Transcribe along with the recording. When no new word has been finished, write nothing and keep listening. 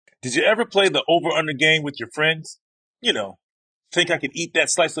Did you ever play the over-under game with your friends? You know, think I could eat that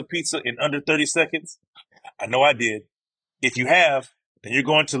slice of pizza in under 30 seconds? I know I did. If you have, then you're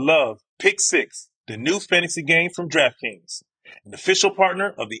going to love Pick Six, the new fantasy game from DraftKings, an official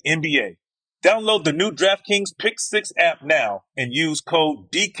partner of the NBA. Download the new DraftKings Pick Six app now and use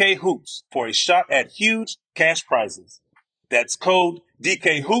code DKHOOPS for a shot at huge cash prizes. That's code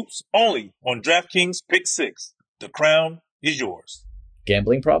DKHOOPS only on DraftKings Pick Six. The crown is yours.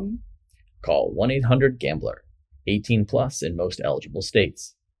 Gambling problem? Call 1-800-GAMBLER. 18 plus in most eligible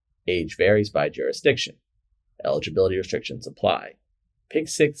states. Age varies by jurisdiction. Eligibility restrictions apply. Pick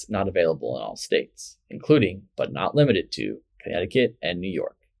Six not available in all states, including, but not limited to, Connecticut and New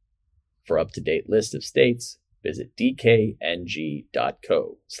York. For up-to-date list of states, visit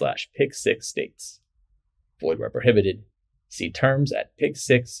dkng.co/pick6states. Void where prohibited. See terms at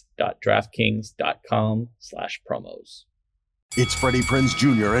pick6.draftkings.com/promos. It's Freddie Prinze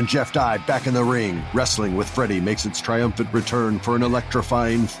Jr. and Jeff Dye back in the ring. Wrestling with Freddie makes its triumphant return for an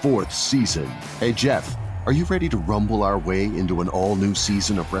electrifying 4th season. Hey, Jeff, are you ready to rumble our way into an all-new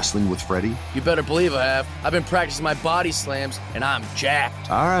season of Wrestling with Freddie? You better believe I have. I've been practicing my body slams, and I'm jacked.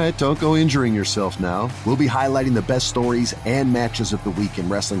 All right, don't go injuring yourself now. We'll be highlighting the best stories and matches of the week in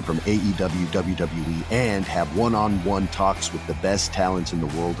wrestling from AEW, WWE, and have one-on-one talks with the best talents in the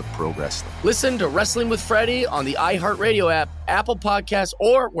world of pro wrestling. Listen to Wrestling with Freddie on the iHeartRadio app, Apple Podcasts,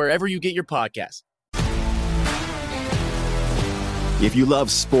 or wherever you get your podcasts. If you love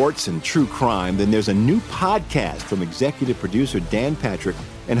sports and true crime, then there's a new podcast from executive producer Dan Patrick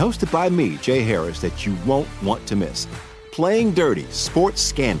and hosted by me, Jay Harris, that you won't want to miss. Playing Dirty: Sports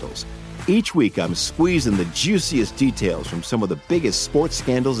Scandals. Each week, I'm squeezing the juiciest details from some of the biggest sports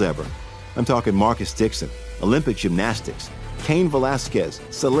scandals ever. I'm talking Marcus Dixon, Olympic gymnastics, Cain Velasquez,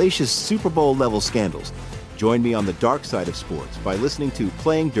 salacious Super Bowl-level scandals. Join me on the dark side of sports by listening to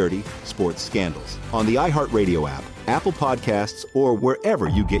Playing Dirty: Sports Scandals on the iHeartRadio app, Apple Podcasts, or wherever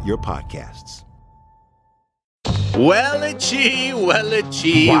you get your podcasts. Wellichi.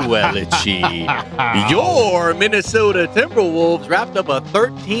 Your Minnesota Timberwolves wrapped up a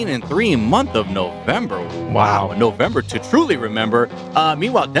 13-3 month of November. Wow. November to truly remember.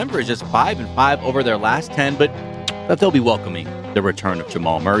 Meanwhile, Denver is just 5-5 over their last 10, but they'll be welcoming the return of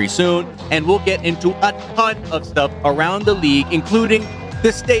Jamal Murray soon. And we'll get into a ton of stuff around the league, including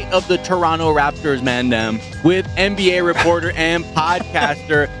the state of the Toronto Raptors, with NBA reporter and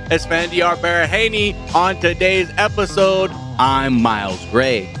podcaster Esfandiar Baraheni on today's episode. I'm Miles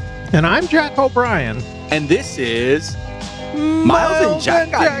Gray. And I'm Jack O'Brien. And this is Miles and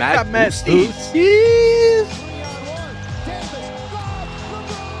Jack got mad boosties.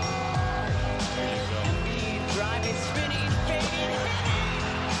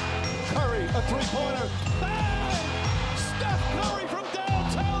 Curry, a three-pointer. Bang! Steph Curry from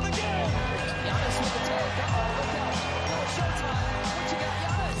downtown again. Giannis with the take. Look out.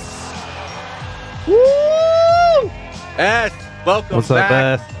 Woo! S, welcome What's back.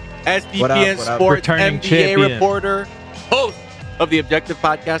 up, S? SDPN What up? Sports Returning NBA champion. reporter, host of the Objective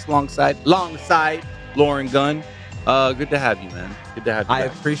Podcast alongside Lauren Gunn. Good to have you, man. Good to have you I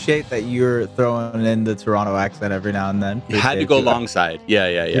back. appreciate that you're throwing in the Toronto accent every now and then. You had to go alongside. Yeah.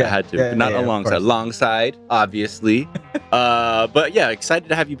 Had to. Not alongside. Alongside, obviously. But yeah, excited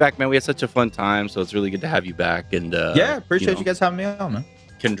to have you back, man. We had such a fun time, so it's really good to have you back. And appreciate you guys having me on, man.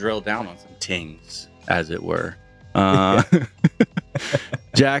 Can drill down on some tings, as it were.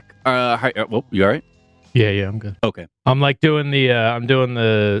 Jack, hi, you all right? Yeah, I'm good. Okay. I'm like doing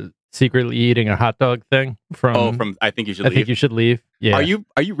the secretly eating a hot dog thing from I Think You Should I Leave. Think You Should leave. Yeah. Are you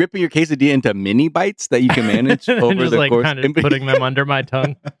ripping your quesadilla into mini bites that you can manage over just the like course? kind of putting them under my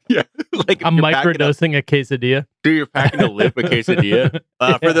tongue? Yeah. Like I'm microdosing a quesadilla. Dude, you're packing a lip a quesadilla.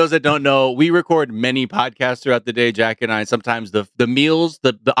 For those that don't know, we record many podcasts throughout the day, Jack and I. And sometimes the meals,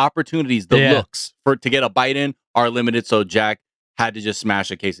 the opportunities, the looks to get a bite in are limited. So Jack had to just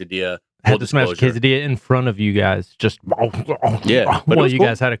smash a quesadilla. I had to smash a quesadilla in front of you guys. Just yeah. Well, you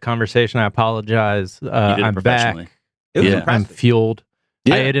guys had a conversation. I apologize. I'm back. It was I'm fueled.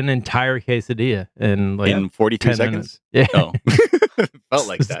 Yeah. I ate an entire quesadilla in 42 seconds. Yeah. Oh. Felt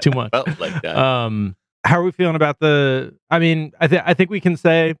like It's that. too much. Felt like that. How are we feeling about I think we can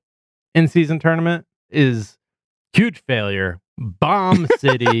say in-season tournament is huge failure. Bomb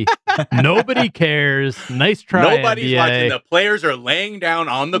city. Nobody cares. Nice try. Nobody's NBA. watching. The players are laying down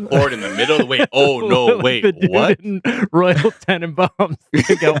on the court in the middle of the way. Oh no! Wait, The dude what? in Royal Tenenbaums.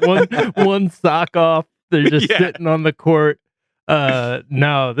 They got one sock off. They're just sitting on the court.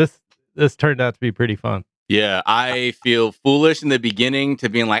 No, this turned out to be pretty fun. Yeah, I feel foolish in the beginning to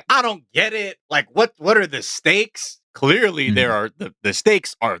being like, I don't get it. Like, what are the stakes? clearly there are the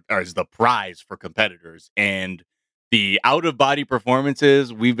stakes are is the prize for competitors, and the out of body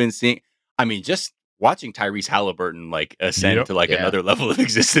performances we've been seeing. I mean, just watching Tyrese Halliburton like ascend to like another level of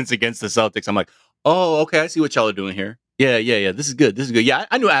existence against the Celtics. I'm like, oh, okay, I see what y'all are doing here. Yeah. This is good. Yeah,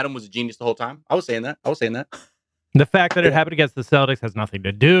 I knew Adam was a genius the whole time. I was saying that. The fact that it happened against the Celtics has nothing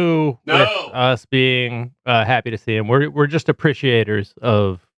to do with us being happy to see him. We're just appreciators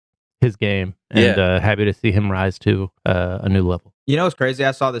of his game and happy to see him rise to a new level. You know what's crazy?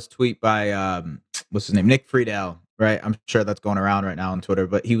 I saw this tweet by what's his name, Nick Friedel. Right, I'm sure that's going around right now on Twitter.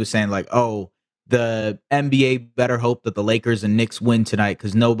 But he was saying like, "Oh, the NBA better hope that the Lakers and Knicks win tonight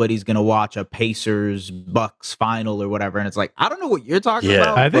because nobody's gonna watch a Pacers Bucks final or whatever." And it's like, I don't know what you're talking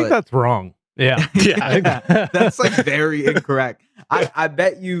about. I think that's wrong. Yeah, that's like very incorrect. I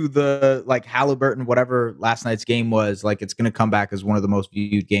bet you the like Halliburton, whatever last night's game was, like it's gonna come back as one of the most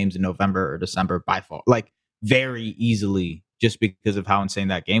viewed games in November or December by far, like very easily, just because of how insane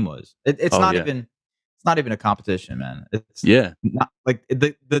that game was. It's not even. It's not even a competition, man. It's not like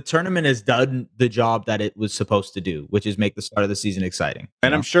the tournament has done the job that it was supposed to do, which is make the start of the season exciting.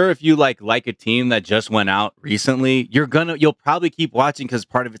 And I'm sure if you like a team that just went out recently, you'll probably keep watching because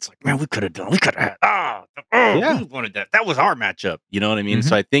part of it's like, man, we could have we wanted that. That was our matchup. You know what I mean?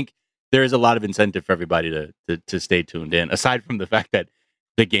 So I think there is a lot of incentive for everybody to stay tuned in, aside from the fact that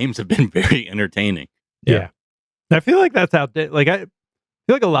the games have been very entertaining. Yeah. I feel like that's outdated. Like I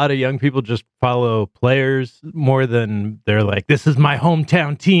feel like a lot of young people just follow players more than they're like, this is my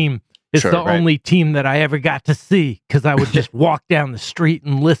hometown team. It's the only team that I ever got to see because I would just walk down the street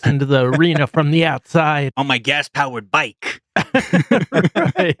and listen to the arena from the outside. On my gas-powered bike.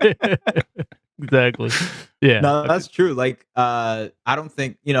 Exactly. Yeah. No, that's true. Like, I don't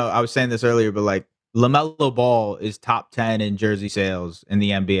think, I was saying this earlier, but like, LaMelo Ball is top 10 in jersey sales in the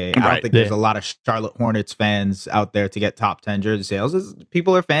NBA. I don't think there's a lot of Charlotte Hornets fans out there to get top 10 jersey sales.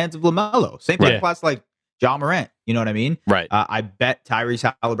 People are fans of LaMelo. Same thing class like Ja Morant. You know what I mean? Right. I bet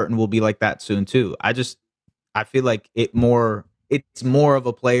Tyrese Halliburton will be like that soon too. I feel like it's more of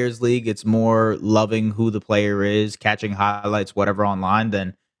a players league. It's more loving who the player is, catching highlights, whatever online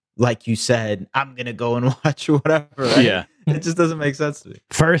than like you said, I'm going to go and watch whatever. Right? Yeah. It just doesn't make sense to me.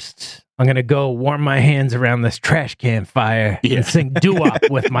 First, I'm going to go warm my hands around this trash can fire and sing doo-wop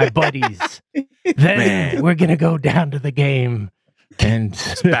with my buddies. Then we're going to go down to the game and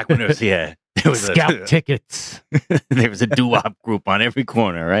back when there was scout tickets. There was a doo-wop group on every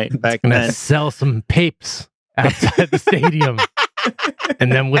corner, right? Back then. Sell some papes outside the stadium.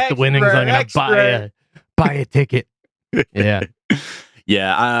 And then with the winnings, I'm going to buy a ticket. Yeah.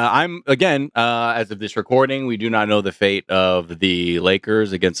 Yeah, I'm again. As of this recording, we do not know the fate of the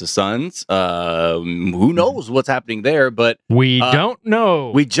Lakers against the Suns. Who knows what's happening there? But we don't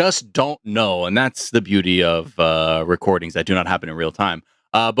know. We just don't know, and that's the beauty of recordings that do not happen in real time.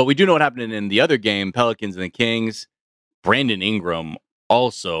 But we do know what happened in the other game, Pelicans and the Kings. Brandon Ingram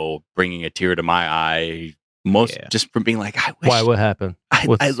also bringing a tear to my eye, just from being like, I wish. Why? What happened? I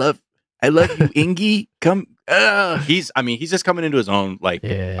love you, Ingy. Come. He's just coming into his own. Like,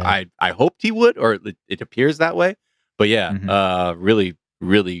 I hoped he would, or it appears that way. But really,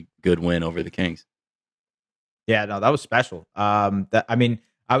 really good win over the Kings. Yeah, no, that was special. I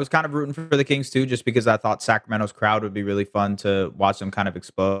was kind of rooting for the Kings too, just because I thought Sacramento's crowd would be really fun to watch them kind of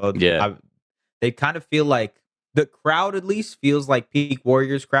explode. Yeah, they kind of feel like the crowd at least feels like peak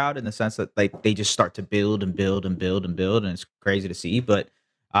Warriors crowd in the sense that they just start to build and build and build and build, and it's crazy to see. But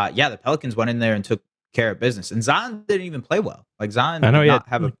the Pelicans went in there and took care of business, and Zion didn't even play well. Like Zion, I know did not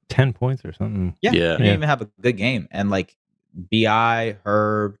have 10 points or something. He didn't even have a good game. And like Bi,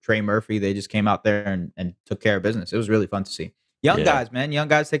 Herb, Trey Murphy, they just came out there and took care of business. It was really fun to see. Young guys, man, young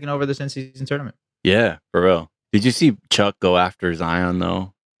guys taking over this in-season tournament. Yeah, for real. Did you see Chuck go after Zion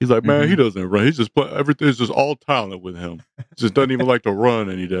though? He's like, man, he doesn't run. He's just everything's just all talent with him. He just doesn't even like to run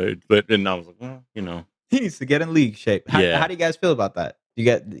any day. And I was like, well, he needs to get in league shape. How do you guys feel about that?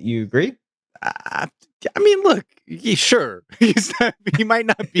 You agree? I mean, look, sure. He might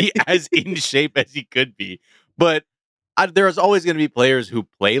not be as in shape as he could be, but there's always going to be players who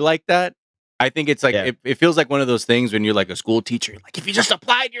play like that. I think it's like it feels like one of those things when you're like a school teacher, like if you just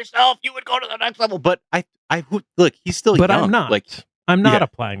applied yourself, you would go to the next level. But look, he's still young. I'm not. Like, I'm not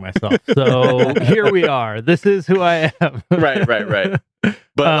applying myself. So here we are. This is who I am. Right.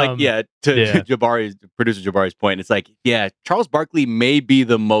 But to producer Jabari's point, it's like, Charles Barkley may be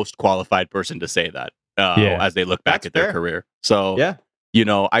the most qualified person to say that as they look back at their career. So,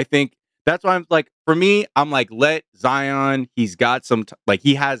 I think that's why I'm like, for me, I'm like, let Zion, he's got some,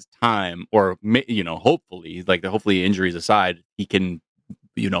 he has time, or, hopefully, hopefully injuries aside, he can,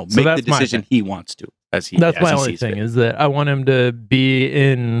 make the decision he wants to. That's my only thing is that I want him to be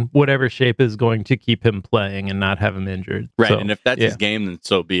in whatever shape is going to keep him playing and not have him injured. Right. So, and if that's his game, then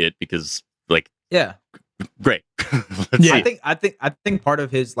so be it, because great. I think part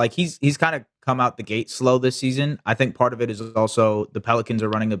of his, like, he's kind of come out the gate slow this season. I think part of it is also the Pelicans are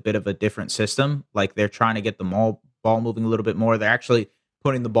running a bit of a different system. Like, they're trying to get the ball moving a little bit more. They're actually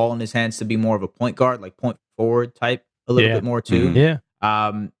putting the ball in his hands to be more of a point guard, like point forward type a little bit more too. Yeah.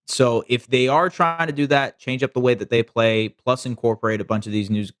 So if they are trying to do that, change up the way that they play, plus incorporate a bunch of these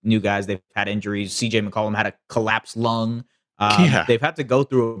new guys, they've had injuries. CJ McCollum had a collapsed lung. They've had to go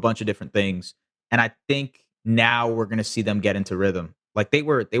through a bunch of different things. And I think now we're going to see them get into rhythm. Like they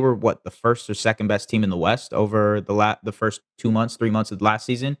were what, the first or second best team in the West over the first 3 months of last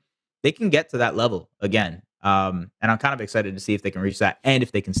season. They can get to that level again. And I'm kind of excited to see if they can reach that and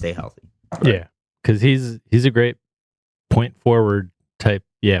if they can stay healthy. Right? Yeah. Cause he's a great point forward type.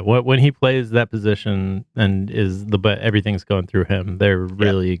 Yeah. When he plays that position and everything's going through him, they're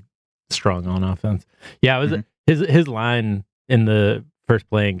really strong on offense. Yeah. It was his line in the first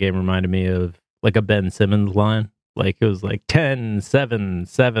playing game reminded me of like a Ben Simmons line. Like it was like 10, 7,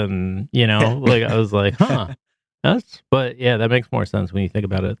 7, you know, like I was like, but yeah, that makes more sense when you think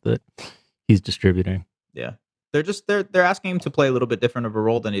about it, that he's distributing. Yeah. They're asking him to play a little bit different of a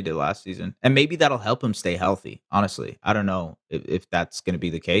role than he did last season. And maybe that'll help him stay healthy. Honestly, I don't know if that's going to be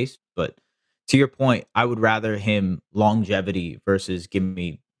the case, but to your point, I would rather him longevity versus give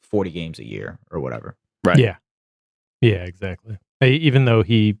me 40 games a year or whatever. Right. Yeah. Yeah, exactly. Even though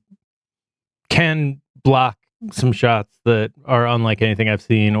he can block some shots that are unlike anything I've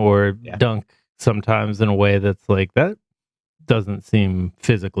seen, or dunk sometimes in a way that's like, that doesn't seem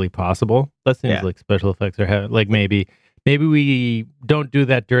physically possible. That seems like special effects are having, like maybe we don't do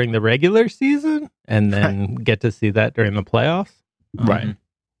that during the regular season and then get to see that during the playoffs. Right.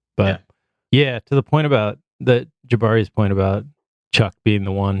 But to the point about Jabari's point about Chuck being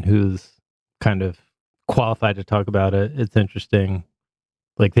the one who's kind of qualified to talk about it. It's interesting.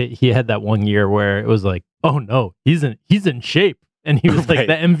 Like he had that one year where it was like, oh no, he's in shape, and he was like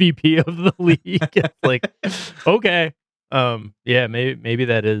the MVP of the league. It's like, okay, maybe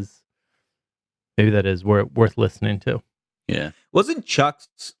that is worth listening to. Yeah, wasn't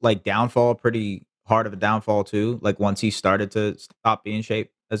Chuck's like downfall pretty hard of a downfall too? Like once he started to stop being in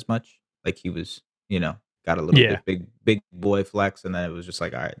shape as much, like he was, got a little bit big boy flex, and then it was just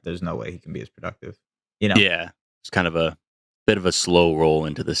like, all right, there's no way he can be as productive. Yeah, it's kind of a bit of a slow roll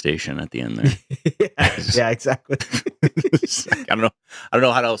into the station at the end there. yeah, exactly. I don't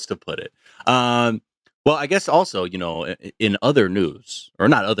know how else to put it. Well, I guess also, in other news, or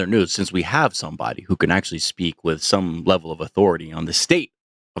not other news, since we have somebody who can actually speak with some level of authority on the state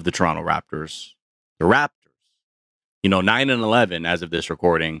of the Toronto Raptors, the Raptors, 9-11 as of this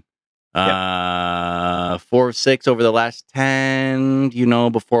recording, 4-6 over the last 10,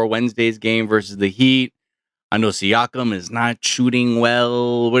 before Wednesday's game versus the Heat. I know Siakam is not shooting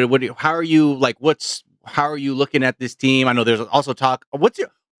well. How are you looking at this team? I know there's also talk.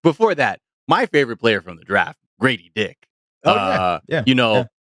 Before that, my favorite player from the draft, Grady Dick. They're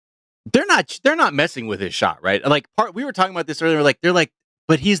not messing with his shot, right? Like we were talking about this earlier.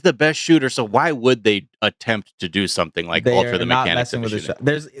 But he's the best shooter, so why would they attempt to do something like alter the mechanics of the shot?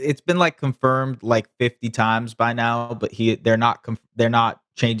 It's been like confirmed like 50 times by now, but they're not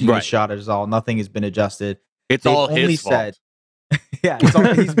changing his shot at all. Nothing has been adjusted. It's all his fault. It's all,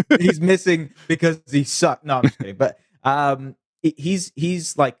 he's missing because he sucked. No, I'm just kidding. But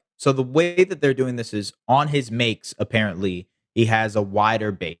he's like, so the way that they're doing this is on his makes. Apparently, he has a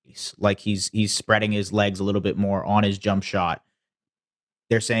wider base. Like he's spreading his legs a little bit more on his jump shot.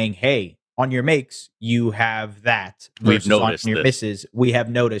 They're saying, hey, on your makes, you have that. We've noticed on your misses. We have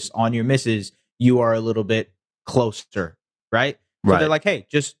noticed on your misses, you are a little bit closer, right? So they're like, hey,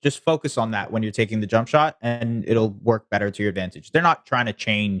 just focus on that when you're taking the jump shot, and it'll work better to your advantage. They're not trying to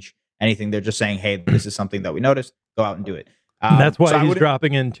change anything. They're just saying, hey, this is something that we noticed. Go out and do it. That's why he's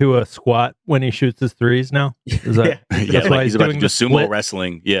dropping into a squat when he shoots his threes now. Is that, that's why he's about to do sumo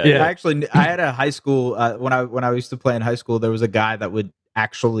wrestling. Yeah. Actually, I had a high school when I used to play in high school. There was a guy that would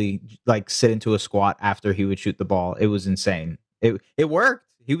actually like sit into a squat after he would shoot the ball. It was insane. It worked.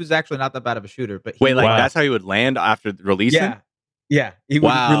 He was actually not that bad of a shooter. But that's how he would land after releasing. Yeah, he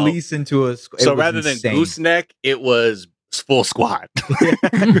would release into a squat. So rather than gooseneck, it was full squat,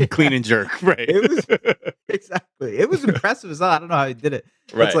 clean and jerk. Right. It was exactly. It was impressive as hell. I don't know how he did it.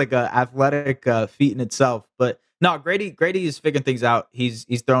 Right. It's like an athletic feat in itself. But no, Grady is figuring things out. He's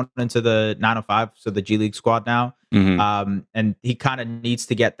thrown into the 905, so the G League squad now. Mm-hmm. And he kind of needs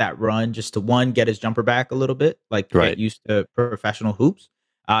to get that run just to get his jumper back a little bit, like get used to professional hoops.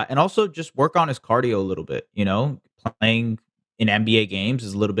 And also just work on his cardio a little bit. Playing in NBA games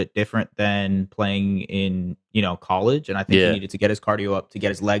is a little bit different than playing in, college. And I think he needed to get his cardio up to get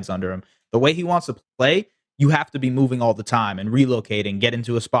his legs under him. The way he wants to play, you have to be moving all the time and relocating, get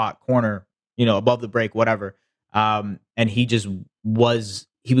into a spot, corner, above the break, whatever. And he was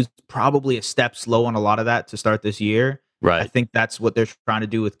probably a step slow on a lot of that to start this year. Right. I think that's what they're trying to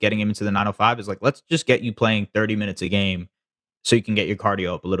do with getting him into the 905 is like, let's just get you playing 30 minutes a game so you can get your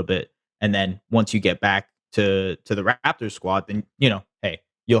cardio up a little bit. And then once you get back to the Raptors squad, then, hey,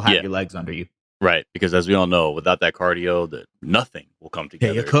 you'll have your legs under you. Right. Because as we all know, without that cardio, nothing will come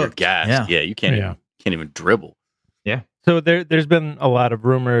together. you're If you're cooked. gassed. Yeah, you can't even dribble. Yeah. So there's been a lot of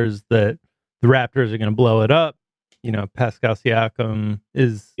rumors that the Raptors are going to blow it up. Pascal Siakam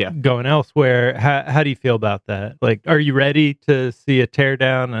is going elsewhere. How do you feel about that? Like, are you ready to see a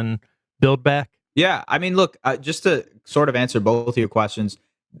teardown and build back? Yeah. I mean, look, just to sort of answer both of your questions,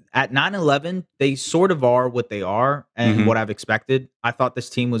 at 9-11, they sort of are what they are and what I've expected. I thought this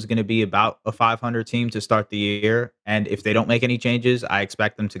team was going to be about a 500 team to start the year. And if they don't make any changes, I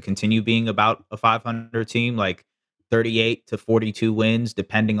expect them to continue being about a 500 team, like 38 to 42 wins,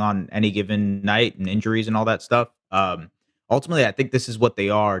 depending on any given night and injuries and all that stuff. Ultimately, I think this is what they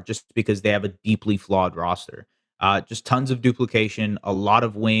are just because they have a deeply flawed roster. Just tons of duplication, a lot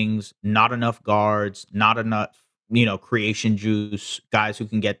of wings, not enough guards, not enough, creation juice, guys who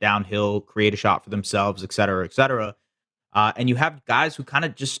can get downhill, create a shot for themselves, et cetera, et cetera. And you have guys who kind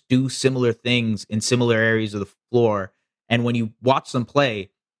of just do similar things in similar areas of the floor. And when you watch them play,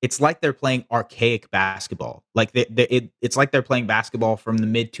 it's like they're playing archaic basketball. Like it's like they're playing basketball from the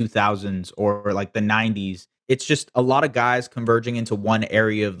mid 2000s or like the 90s. It's just a lot of guys converging into one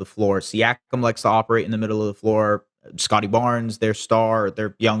area of the floor. Siakam likes to operate in the middle of the floor. Scotty Barnes, their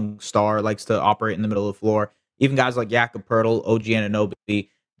young star, likes to operate in the middle of the floor. Even guys like Jakob Poeltl, OG Anunoby,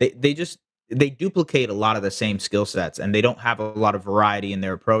 they duplicate a lot of the same skill sets, and they don't have a lot of variety in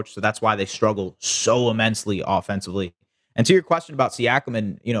their approach. So that's why they struggle so immensely offensively. And to your question about Siakam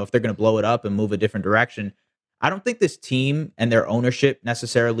and, if they're going to blow it up and move a different direction, I don't think this team and their ownership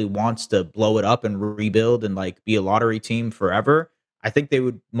necessarily wants to blow it up and rebuild and like be a lottery team forever. I think they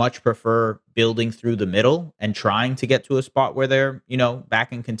would much prefer building through the middle and trying to get to a spot where they're,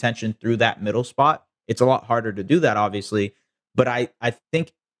 back in contention through that middle spot. It's a lot harder to do that, obviously, but I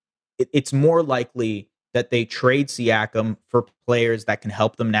think it's more likely that they trade Siakam for players that can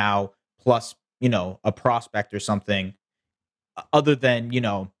help them now, plus, a prospect or something other than,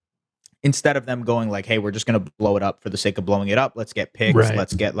 instead of them going like, hey, we're just going to blow it up for the sake of blowing it up. Let's get picks. Right.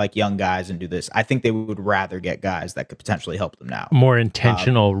 Let's get like young guys and do this. I think they would rather get guys that could potentially help them now. More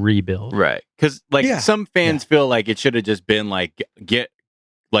intentional rebuild. Right. Because some fans feel like it should have just been like,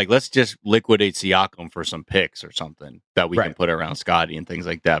 let's just liquidate Siakam for some picks or something that we can put around Scotty and things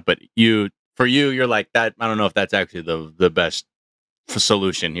like that. But you're like that. I don't know if that's actually the best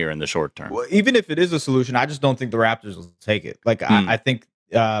solution here in the short term. Well, even if it is a solution, I just don't think the Raptors will take it. Like, I think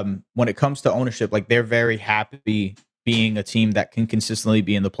when it comes to ownership, like they're very happy being a team that can consistently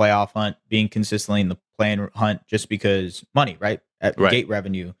be in the playoff hunt, being consistently in the play-in hunt just because money, right? Gate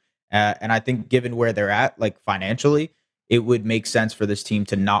revenue. And I think given where they're at, like financially, it would make sense for this team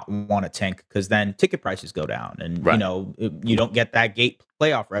to not want to tank because then ticket prices go down and, you don't get that gate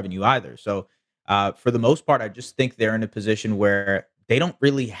playoff revenue either. So for the most part, I just think they're in a position where they don't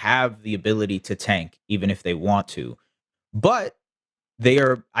really have the ability to tank, even if they want to. But they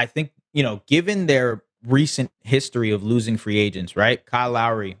are, I think, given their recent history of losing free agents, right? Kyle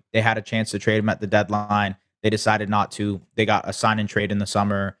Lowry, they had a chance to trade him at the deadline. They decided not to. They got a sign and trade in the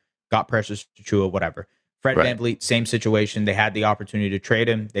summer, got Precious Achiuwa, whatever. Fred VanVleet, same situation. They had the opportunity to trade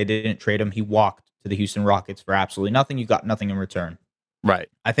him. They didn't trade him. He walked to the Houston Rockets for absolutely nothing. You got nothing in return. Right.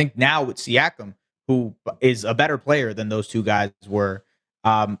 I think now with Siakam, who is a better player than those two guys were,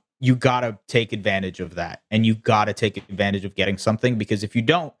 you got to take advantage of that. And you got to take advantage of getting something, because if you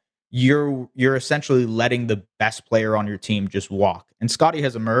don't, you're essentially letting the best player on your team just walk. And Scotty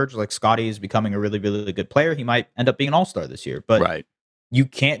has emerged. Like, Scotty is becoming a really, really good player. He might end up being an all-star this year. But you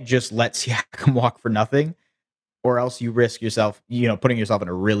can't just let Siakam walk for nothing, or else you risk yourself, putting yourself in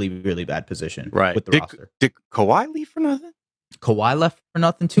a really, really bad position with the roster. Did Kawhi leave for nothing? Kawhi left for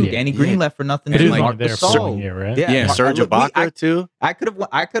nothing too. Yeah. Danny Green left for nothing. It too. is Like, only there for 1 year, right? Yeah, Serge Ibaka too. I could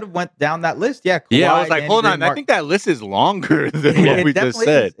have went down that list. Yeah, Kawhi, I was like, Danny hold Green, on. I think that list is longer than what we just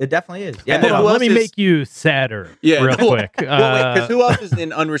said. It definitely is. Yeah. And then Let me make you sadder real quick. Because who else is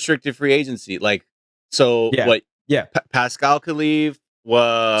in unrestricted free agency? Like, so what? Yeah, Pascal could leave.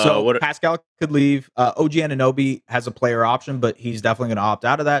 Pascal could leave. OG Anunoby has a player option, but he's definitely going to opt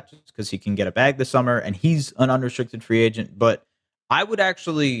out of that just because he can get a bag this summer, and he's an unrestricted free agent. But I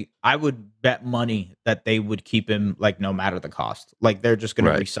would bet money that they would keep him like no matter the cost. Like they're just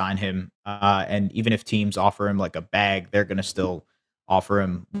going to re-sign him, and even if teams offer him like a bag, they're going to still offer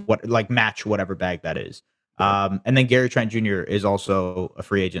him match whatever bag that is. And then Gary Trent Jr. is also a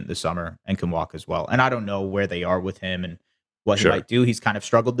free agent this summer and can walk as well. And I don't know where they are with him and what he might do. He's kind of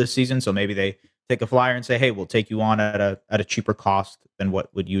struggled this season, so maybe they take a flyer and say, "Hey, we'll take you on at a cheaper cost than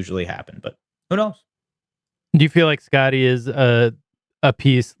what would usually happen." But who knows? Do you feel like Scotty is a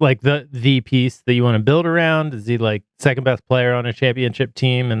piece, like the piece that you want to build around? Is he like second best player on a championship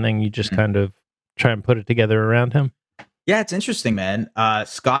team, and then you just kind of try and put it together around him? Yeah, it's interesting, man.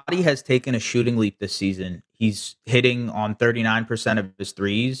 Scotty has taken a shooting leap this season. He's hitting on 39% of his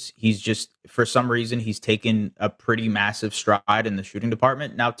threes. He's just, for some reason, he's taken a pretty massive stride in the shooting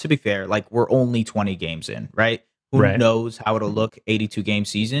department. Now, to be fair, like we're only 20 games in, right? Who knows how it'll look 82 game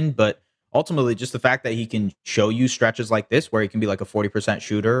season, but ultimately just the fact that he can show you stretches like this where he can be like a 40%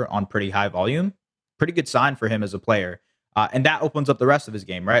 shooter on pretty high volume, pretty good sign for him as a player. And that opens up the rest of his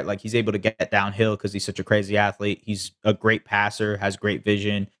game, right? Like he's able to get downhill because he's such a crazy athlete. He's a great passer, has great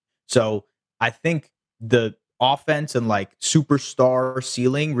vision. So I think the offense and like superstar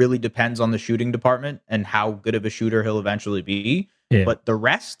ceiling really depends on the shooting department and how good of a shooter he'll eventually be. Yeah. But the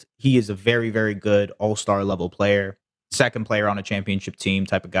rest, he is a very, very good all-star level player, second player on a championship team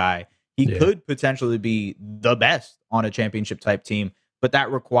type of guy. He could potentially be the best on a championship type team, but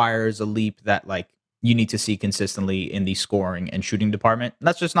that requires a leap that like you need to see consistently in the scoring and shooting department. And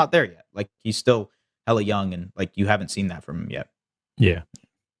that's just not there yet. Like he's still hella young and like you haven't seen that from him yet. Yeah.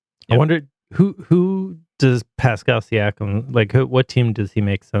 I wonder who does Pascal Siakam, like what team does he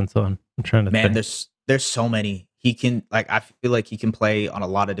make sense on? I'm trying to think. There's so many. He can I feel like he can play on a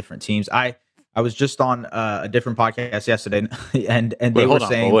lot of different teams. I was just on a different podcast yesterday, and they were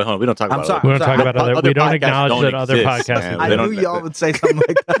saying, "Wait, hold on. We don't talk about we don't talk about other. We don't acknowledge that other podcasts. I knew y'all would say something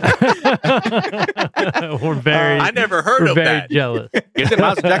like that. We're very. I never heard of very that. Jealous. Is it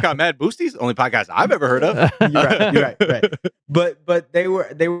Miles and Jack on Mad Boosties? Only podcast I've ever heard of. You're right. But they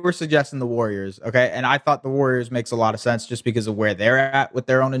were suggesting the Warriors, okay, and I thought the Warriors makes a lot of sense just because of where they're at with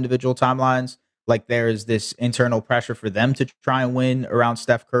their own individual timelines. Like there's this internal pressure for them to try and win around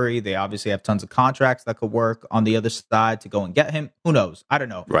Steph Curry. They obviously have tons of contracts that could work on the other side to go and get him. Who knows? I don't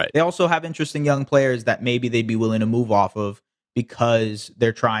know. Right. They also have interesting young players that maybe they'd be willing to move off of because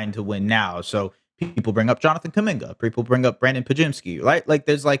they're trying to win now. So people bring up Jonathan Kuminga. People bring up Brandon Pajimski, right? Like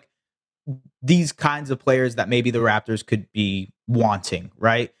there's like these kinds of players that maybe the Raptors could be wanting,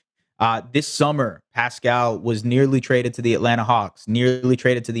 right? This summer, Pascal was nearly traded to the Atlanta Hawks, nearly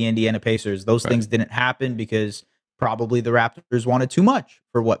traded to the Indiana Pacers. Those things didn't happen because probably the Raptors wanted too much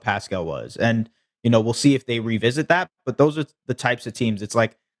for what Pascal was. And, we'll see if they revisit that. But those are the types of teams. It's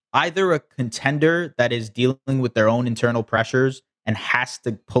like either a contender that is dealing with their own internal pressures and has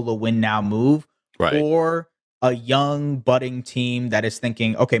to pull a win now move, or a young budding team that is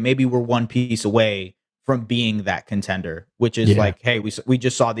thinking, okay, maybe we're one piece away from being that contender, which is like, hey, we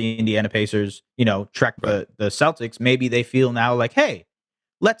just saw the Indiana Pacers, trek the Celtics. Maybe they feel now like, hey,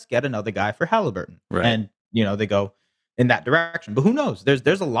 let's get another guy for Halliburton. Right. And, they go in that direction. But who knows?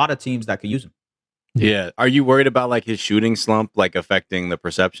 There's a lot of teams that could use him. Yeah. Are you worried about like his shooting slump, like affecting the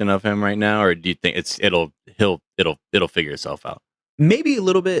perception of him right now? Or do you think it'll figure itself out? Maybe a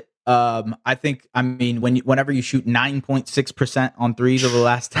little bit. Whenever you shoot 9.6% on threes over the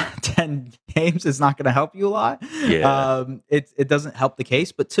last 10 games, it's not going to help you a lot. Yeah. It doesn't help the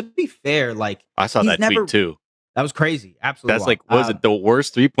case. But to be fair, like I saw that tweet too. That was crazy. Absolutely. That's like, was it the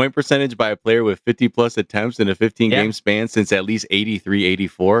worst 3-point percentage by a player with 50 plus attempts in a 15 game span since at least 83,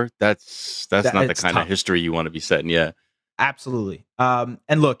 84? That's not the kind of history you want to be setting. Yeah. Absolutely. And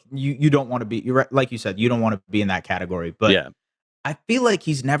look, you don't want to be, you're right, like you said, you don't want to be in that category. But yeah. I feel like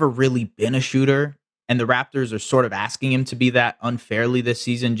he's never really been a shooter, and the Raptors are sort of asking him to be that unfairly this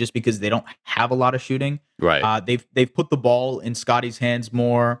season just because they don't have a lot of shooting. Right. They've put the ball in Scotty's hands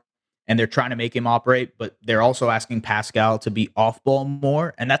more, and they're trying to make him operate, but they're also asking Pascal to be off ball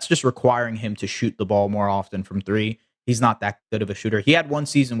more, and that's just requiring him to shoot the ball more often from three. He's not that good of a shooter. He had one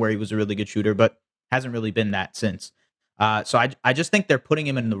season where he was a really good shooter, but hasn't really been that since. So I just think they're putting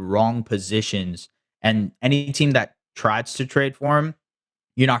him in the wrong positions, and any team that tries to trade for him,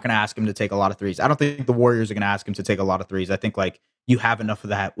 you're not going to ask him to take a lot of threes. I don't think the Warriors are going to ask him to take a lot of threes. I think like you have enough of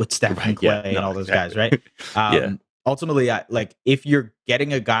that with Steph and Clay and all those guys, right? Ultimately, if you're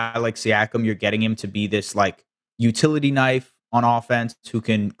getting a guy like Siakam, you're getting him to be this like utility knife on offense who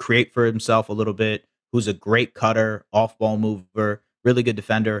can create for himself a little bit, who's a great cutter, off-ball mover, really good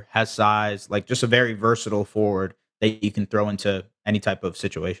defender, has size, like just a very versatile forward that you can throw into any type of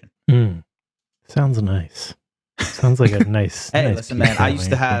situation. Sounds nice. Sounds like a nice. Hey, nice listen, piece man. I of used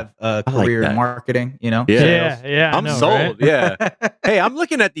to info. have a I like career that. in marketing. Yeah. Yeah, I I'm know, sold. right? Yeah. Hey, I'm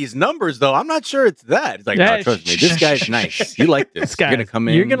looking at these numbers though. I'm not sure it's that. It's like, no, Yeah, trust me. This guy's nice. You like this. This You're guy, gonna come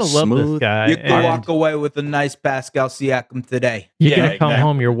in. you're gonna love smooth. this guy. You can and walk away with a nice Pascal Siakam today. You're Yeah, gonna come exactly.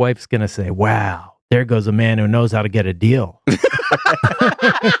 home. Your wife's gonna say, "Wow, there goes a man who knows how to get a deal."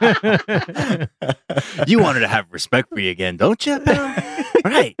 You want her to have respect for you again, don't you, pal?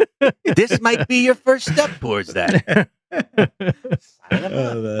 Right. This might be your first step towards that.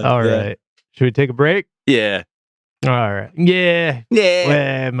 All right. Should we take a break? Yeah. All right. Yeah. Yeah.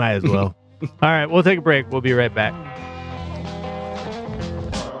 Well, might as well. All right. We'll take a break. We'll be right back.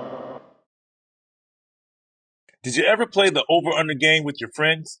 Did you ever play the over-under game with your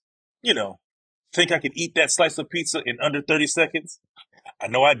friends? You know, think I could eat that slice of pizza in under 30 seconds? I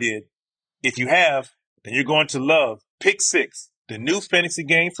know I did. If you have, then you're going to love Pick Six, the new fantasy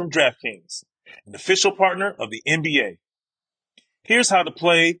game from DraftKings, an official partner of the NBA. Here's how to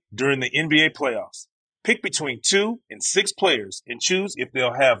play during the NBA playoffs. Pick between 2 and 6 players and choose if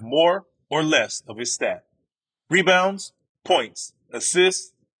they'll have more or less of his stat. Rebounds, points,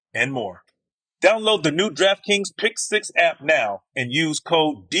 assists, and more. Download the new DraftKings Pick 6 app now and use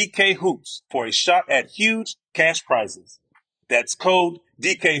code DKHOOPS for a shot at huge cash prizes. That's code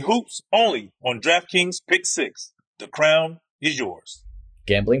DKHOOPS only on DraftKings Pick 6. The crown is yours.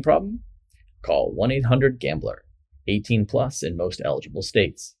 Gambling problem? Call 1-800-GAMBLER. 18 plus in most eligible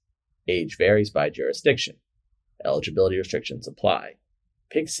states. Age varies by jurisdiction. Eligibility restrictions apply.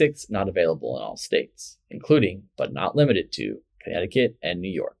 Pick 6 not available in all states, including, but not limited to, Connecticut and New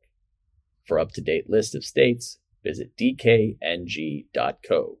York. For up-to-date list of states, visit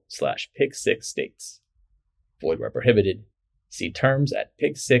dkng.co/pick6states. Void where prohibited. See terms at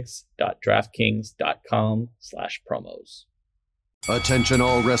pick6.draftkings.com/promos. Attention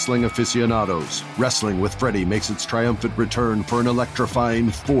all wrestling aficionados. Wrestling with Freddie makes its triumphant return for an electrifying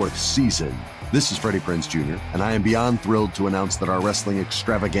 4th season. This is Freddie Prinze Jr., and I am beyond thrilled to announce that our wrestling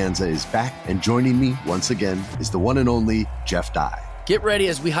extravaganza is back, and joining me once again is the one and only Jeff Dye. Get ready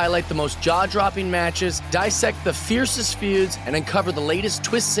as we highlight the most jaw-dropping matches, dissect the fiercest feuds, and uncover the latest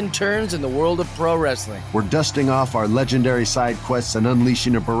twists and turns in the world of pro wrestling. We're dusting off our legendary side quests and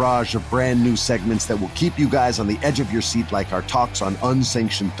unleashing a barrage of brand new segments that will keep you guys on the edge of your seat like our talks on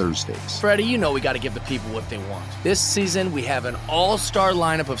Unsanctioned Thursdays. Freddie, you know we got to give the people what they want. This season, we have an all-star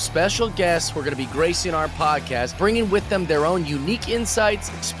lineup of special guests who are going to be gracing our podcast, bringing with them their own unique insights,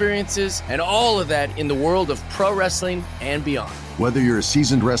 experiences, and all of that in the world of pro wrestling and beyond. Whether you're a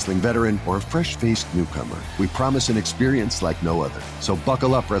seasoned wrestling veteran or a fresh-faced newcomer, we promise an experience like no other. So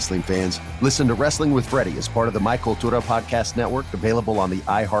buckle up, wrestling fans. Listen to Wrestling with Freddie as part of the My Cultura Podcast Network, available on the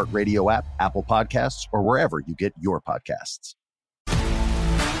iHeartRadio app, Apple Podcasts, or wherever you get your podcasts.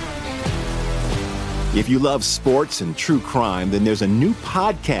 If you love sports and true crime, then there's a new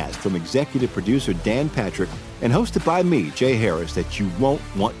podcast from executive producer Dan Patrick and hosted by me, Jay Harris, that you won't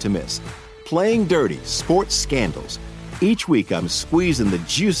want to miss. Playing Dirty: Sports Scandals. Each week, I'm squeezing the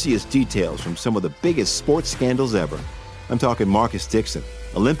juiciest details from some of the biggest sports scandals ever. I'm talking Marcus Dixon,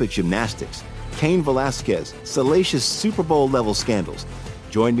 Olympic gymnastics, Cain Velasquez, salacious Super Bowl-level scandals.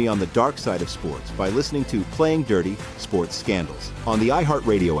 Join me on the dark side of sports by listening to Playing Dirty: Sports Scandals on the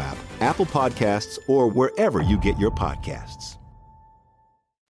iHeartRadio app, Apple Podcasts, or wherever you get your podcasts.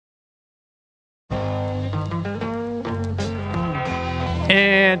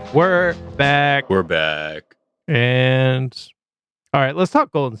 And we're back. We're back. And all right, let's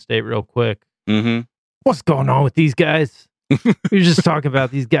talk Golden State real quick. Mm-hmm. What's going on with these guys? We were just talking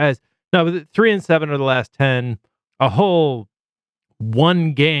about these guys. No, but 3-7 are the last 10. A whole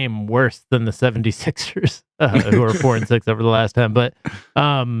one game worse than the 76ers, who are 4-6 over the last 10. But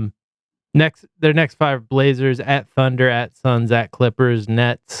their next 5: Blazers, at Thunder, at Suns, at Clippers,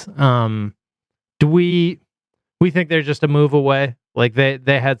 Nets. Do we think they're just a move away? Like they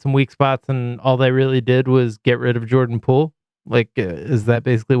had some weak spots, and all they really did was get rid of Jordan Poole. Like, is that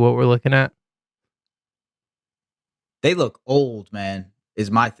basically what we're looking at? They look old, man, is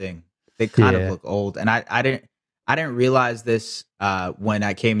my thing. They kind of look old. And I didn't realize this when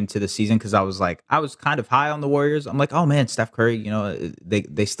I came into the season, because I was kind of high on the Warriors. I'm like, oh man, Steph Curry,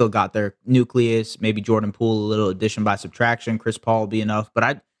 they still got their nucleus, maybe Jordan Poole, a little addition by subtraction, Chris Paul will be enough.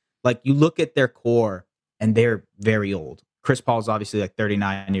 But you look at their core and they're very old. Chris Paul is obviously like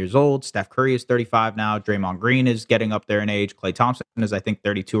 39 years old. Steph Curry is 35 now. Draymond Green is getting up there in age. Klay Thompson is, I think,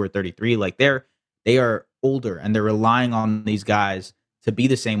 32 or 33. Like they are older, and they're relying on these guys to be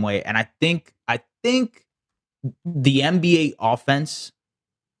the same way. And I think the NBA offense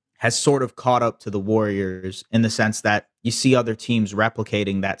has sort of caught up to the Warriors in the sense that you see other teams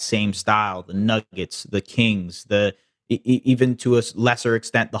replicating that same style. The Nuggets, the Kings, even to a lesser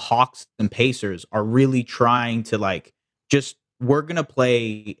extent, the Hawks and Pacers are really trying to like just we're gonna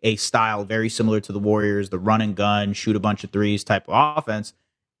play a style very similar to the Warriors, the run and gun, shoot a bunch of threes type of offense.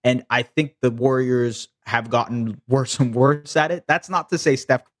 And I think the Warriors have gotten worse and worse at it. That's not to say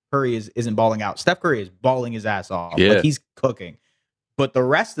Steph Curry isn't balling out. Steph Curry is balling his ass off. Yeah. Like he's cooking. But the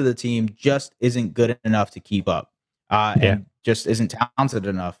rest of the team just isn't good enough to keep up. And just isn't talented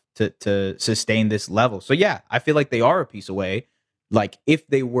enough to sustain this level. So yeah, I feel like they are a piece away. Like if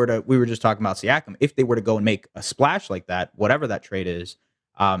they were to, we were just talking about Siakam, if they were to go and make a splash like that, whatever that trade is,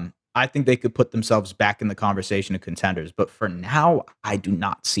 I think they could put themselves back in the conversation of contenders. But for now, I do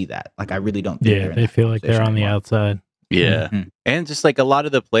not see that. Like I really don't think Yeah, they feel like they're on the outside. Yeah. Mm-hmm. And just like a lot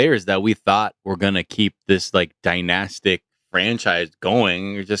of the players that we thought were going to keep this like dynastic franchise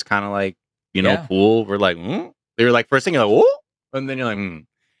going, you're just kind of like, Poole, we're like, they were like, first thing you're like, whoa, and then you're like, and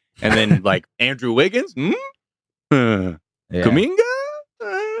then like Andrew Wiggins, Kuminga,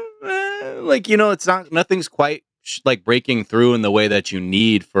 like, it's not, nothing's quite like breaking through in the way that you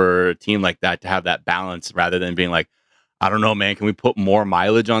need for a team like that to have that balance rather than being like, I don't know, man, can we put more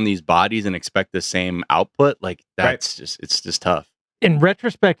mileage on these bodies and expect the same output? Like that's it's just tough. In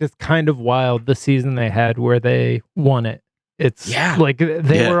retrospect, it's kind of wild the season they had where they won it. It's like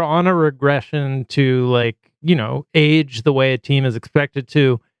they were on a regression to like, age the way a team is expected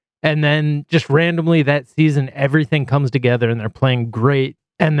to. And then just randomly that season, everything comes together and they're playing great.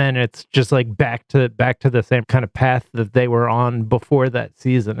 And then it's just like back to the same kind of path that they were on before that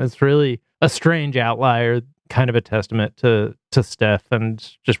season. It's really a strange outlier, kind of a testament to Steph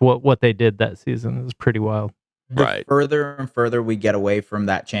and just what they did that season is pretty wild. The further and further we get away from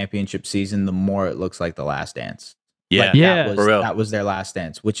that championship season, the more it looks like the Last Dance. Yeah, that was their last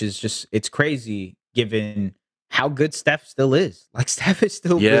dance, which is just, it's crazy given how good Steph still is. Like Steph is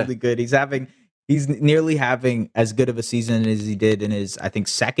still really good. He's nearly having as good of a season as he did in his, I think,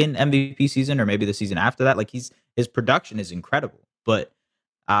 second MVP season, or maybe the season after that. Like his production is incredible. But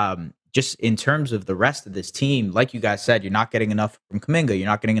just in terms of the rest of this team, like you guys said, you're not getting enough from Kuminga. You're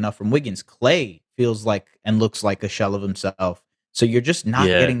not getting enough from Wiggins. Clay feels like and looks like a shell of himself. So you're just not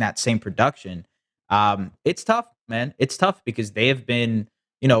getting that same production. It's tough, man. It's tough because they have been,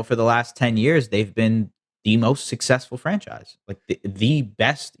 for the last 10 years, they've been the most successful franchise, like the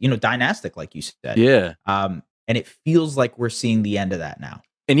best, dynastic, like you said. Yeah. And it feels like we're seeing the end of that now.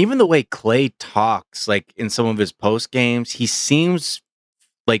 And even the way Clay talks, like in some of his post games, he seems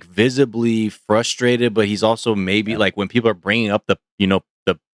like visibly frustrated, but he's also maybe like when people are bringing up the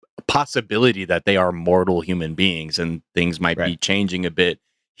possibility that they are mortal human beings and things might be changing a bit.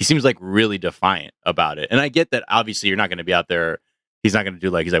 He seems like really defiant about it. And I get that obviously you're not going to be out there. He's not going to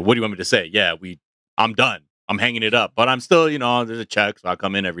do he's like, what do you want me to say? Yeah, I'm done. I'm hanging it up, but I'm still, there's a check. So I'll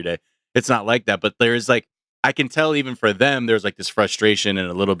come in every day. It's not like that, but there's like, I can tell even for them, there's like this frustration and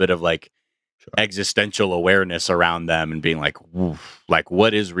a little bit of like existential awareness around them and being like, oof, like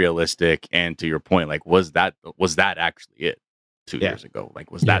what is realistic? And to your point, like, was that actually it 2 years ago?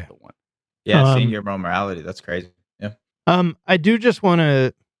 Like, was that the one? Yeah. Seeing your morality. That's crazy. Yeah. I do just want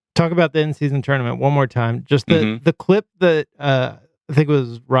to talk about the in-season tournament one more time. Just the clip that I think it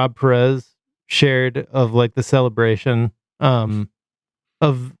was Rob Perez shared of like the celebration of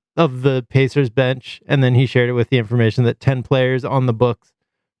the Pacers bench, and then he shared it with the information that 10 players on the books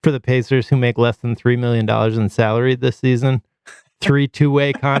for the Pacers who make less than $3 million in salary this season, 3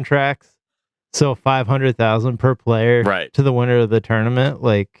 two-way contracts, so $500,000 per player to the winner of the tournament,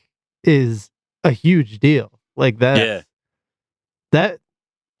 like, is a huge deal. Like that. That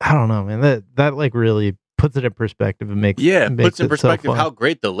I don't know, man. That like really puts it in perspective and makes puts in perspective how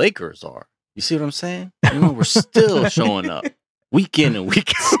great the Lakers are. You see what I'm saying? We're still showing up week in and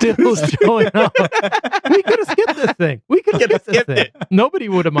week out. Still showing up. We could have skipped this thing. We could have skipped this thing. Nobody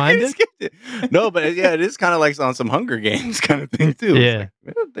would have minded. No, but it is kind of like on some Hunger Games kind of thing too. Yeah,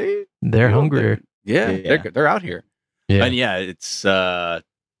 like, they're hungrier. They're out here. Yeah, and it's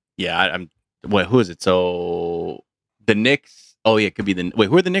I'm. Wait, who is it? So the Knicks. Oh yeah, it could be the. Wait,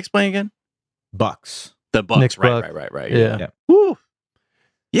 who are the Knicks playing again? Bucks. The Bucks. Knicks, right. Yeah. Woo.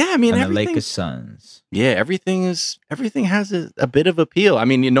 Yeah, I mean, and everything. The Lakers Suns. Yeah, everything has a bit of appeal. I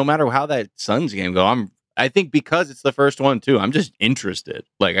mean, no matter how that Suns game go, I think because it's the first one too, I'm just interested.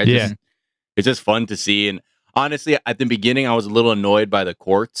 Like it's just fun to see. And honestly, at the beginning, I was a little annoyed by the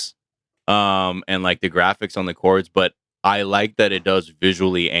courts, and like the graphics on the courts, but I like that it does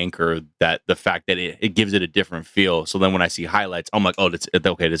visually anchor that the fact that it gives it a different feel. So then when I see highlights, I'm like, oh, that's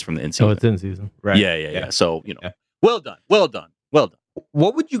okay. That's from the in season. Oh, it's in season, right? Yeah. So well done.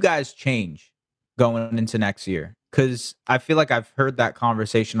 What would you guys change going into next year? Because I feel like I've heard that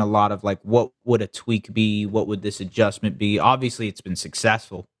conversation a lot of like, what would a tweak be? What would this adjustment be? Obviously, it's been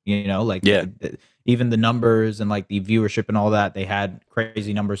successful, like even the numbers and like the viewership and all that, they had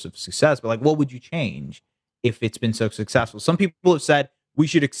crazy numbers of success. But like, what would you change if it's been so successful? Some people have said we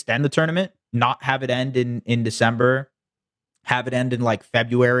should extend the tournament, not have it end in December, have it end in like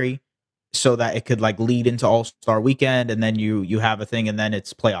February, so that it could like lead into All-Star weekend, and then you have a thing, and then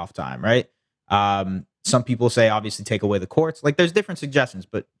it's playoff time, right? Some people say obviously take away the courts. Like there's different suggestions,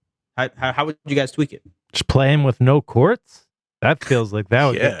 but how would you guys tweak it? Just play him with no courts? That feels like that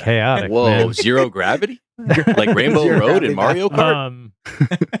would get chaotic. Whoa, man. zero gravity? Like Rainbow Road in Mario Kart?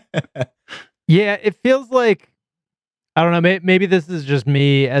 Yeah, it feels like, I don't know, maybe this is just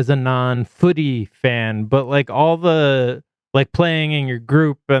me as a non-footy fan, but like all the like playing in your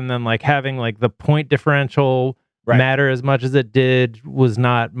group and then like having like the point differential matter as much as it did was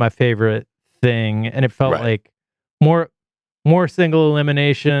not my favorite thing, and it felt like more single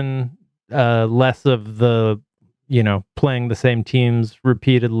elimination, less of the playing the same teams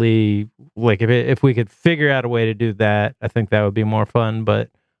repeatedly. Like if we could figure out a way to do that, I think that would be more fun. But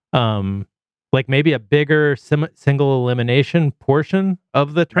like maybe a bigger single elimination portion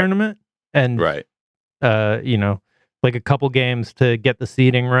of the tournament, and like a couple games to get the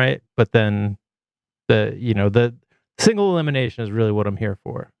seeding right, but then the single elimination is really what I'm here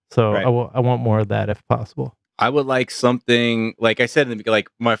for. So I want more of that if possible. I would like something, like I said, like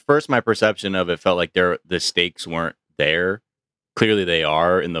my perception of it felt like the stakes weren't there. Clearly they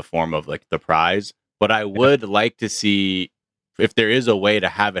are in the form of like the prize, but I would like to see if there is a way to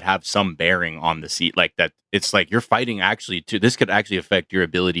have some bearing on the seat, like that. It's like you're fighting this could actually affect your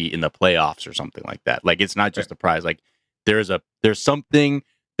ability in the playoffs or something like that. Like it's not just a prize. Like there's something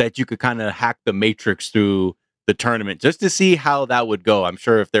that you could kind of hack the matrix through the tournament just to see how that would go. I'm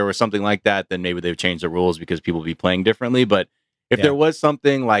sure if there was something like that, then maybe they've changed the rules because people would be playing differently. But if there was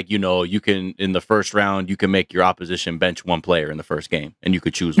something like, you can, in the first round, you can make your opposition bench one player in the first game and you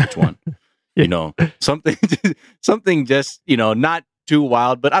could choose which one, something just, not too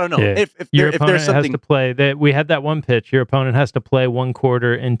wild, but I don't know. Yeah. If there's something has to play, we had that one pitch, your opponent has to play one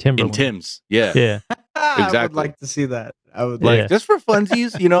quarter in Timberland. In Tim's. Yeah. Yeah. Exactly. I would like to see that. I would like just for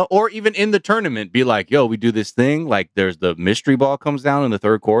funsies, or even in the tournament, be like, yo, we do this thing. Like there's the mystery ball comes down in the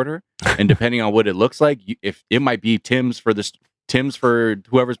third quarter. And depending on what it looks like, if it might be Tim's for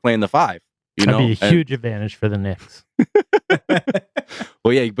whoever's playing the 5, That'd be a huge advantage for the Knicks.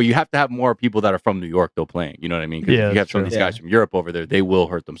 Well, yeah, but you have to have more people that are from New York though playing. You know what I mean? Because if you have some of these guys from Europe over there, they will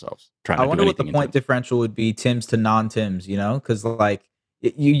hurt themselves trying to do anything. I wonder what the point differential would be, Tim's to non-Tim's, because like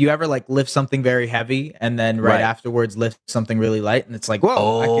you ever like lift something very heavy and then afterwards lift something really light, and it's like,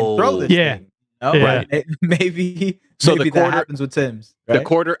 whoa, I can throw this thing. Maybe that happens with Tim's. Right? The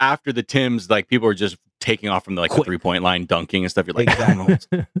quarter after the Tim's, like people are just taking off from the 3-point line, dunking and stuff. You're like,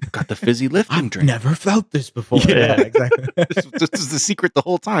 got the fizzy lifting drink. Never felt this before. Yeah, exactly. this is the secret the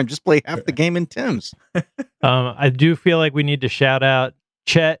whole time. Just play half the game in Tim's. I do feel like we need to shout out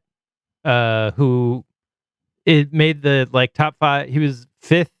Chet, who made the top 5. He was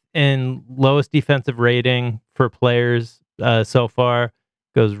 5th in lowest defensive rating for players so far.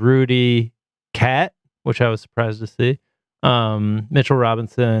 Goes Rudy, Cat, which I was surprised to see, Mitchell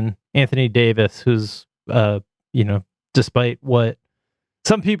Robinson, Anthony Davis, who's despite what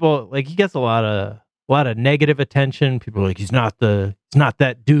some people like, he gets a lot of negative attention. People are like, he's not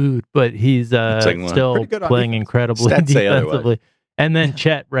that dude, but he's still playing incredibly defensively. And then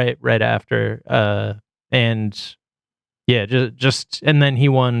Chet right after, and yeah, just and then he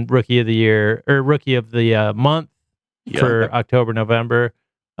won Rookie of the Year or Rookie of the Month for October, November,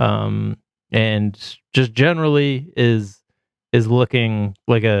 and just generally is looking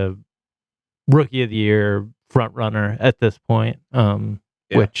like a Rookie of the Year front runner at this point.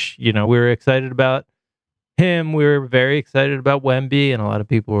 Which we were excited about him. We were very excited about Wemby, and a lot of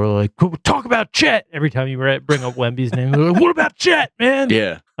people were like, "Talk about Chet." Every time you bring up Wemby's name, they're like, "What about Chet, man?"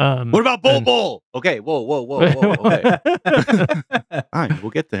 Yeah. What about Bol? Okay. Whoa. Okay. All right,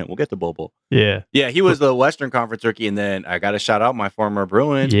 we'll get to him. We'll get to Bol. Yeah. Yeah. He was the Western Conference rookie, and then I got to shout out my former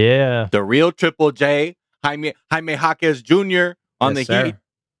Bruin. Yeah. The real Triple J, Jaime Jaquez Jr. on the Heat.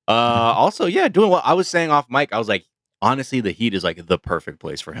 Also, doing what I was saying off mic. I was like, honestly, the Heat is like the perfect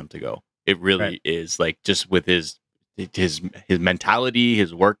place for him to go. It really is, like, just with his mentality,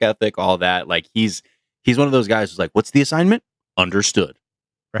 his work ethic, all that. Like he's one of those guys who's like, what's the assignment? Understood.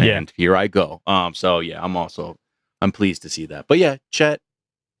 Right. Yeah. And here I go. So yeah, I'm pleased to see that. But yeah, Chet,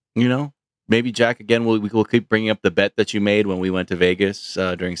 maybe Jack again. We'll keep bringing up the bet that you made when we went to Vegas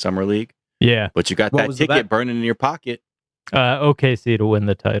during Summer League. Yeah. But you got that ticket burning in your pocket. OKC to win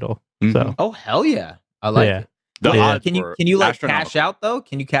the title. Mm-hmm. So hell yeah, I like it. The Yeah. odds Can were you like astronomical. cash out though?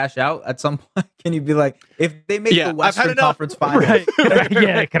 Can you cash out at some point? Can you be like, if they make Yeah, the I've had Western enough. Conference Finals? Right.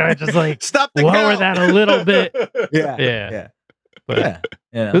 Yeah. Can I just like Stop the lower count. that a little bit? Yeah, Yeah. But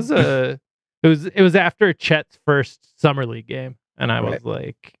yeah. it was it was after Chet's first summer league game, and I was Right.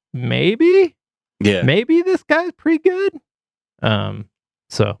 like, maybe this guy's pretty good.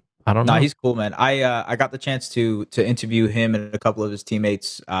 So I don't know. No, he's cool, man. I got the chance to interview him and a couple of his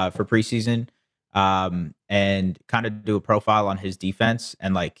teammates for preseason, and kind of do a profile on his defense.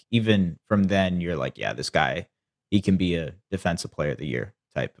 And like even from then, you're like, yeah, this guy, he can be a defensive player of the year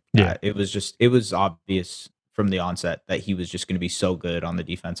type. Yeah. It was obvious from the onset that he was just going to be so good on the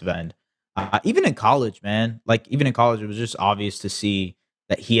defensive end. Even in college, man, like even in college, it was just obvious to see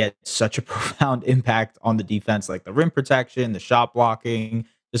that he had such a profound impact on the defense, like the rim protection, the shot blocking,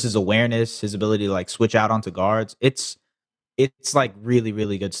 just his awareness, his ability to like switch out onto guards. It's like really,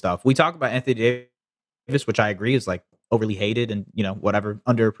 really good stuff. We talk about Anthony Davis, which I agree is like overly hated and, you know, whatever,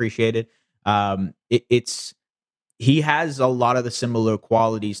 underappreciated. He has a lot of the similar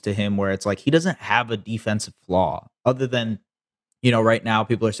qualities to him where it's like he doesn't have a defensive flaw other than, you know, right now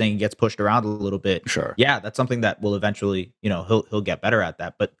people are saying he gets pushed around a little bit. Sure. Yeah, that's something that will eventually, you know, he'll get better at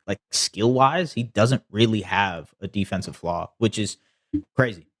that. But like skill wise, he doesn't really have a defensive flaw, which is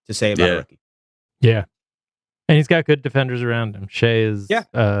crazy to say about a rookie. Yeah. And he's got good defenders around him. Shea is, Yeah.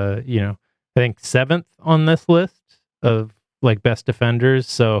 I think 7th on this list of like best defenders.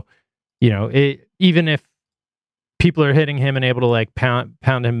 So, even if people are hitting him and able to like pound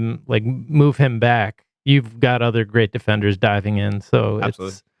him, like move him back, you've got other great defenders diving in. So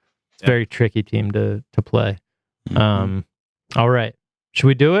Absolutely. it's a very tricky team to play. All right. Should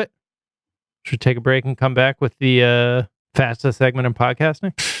we do it? Should we take a break and come back with the fastest segment in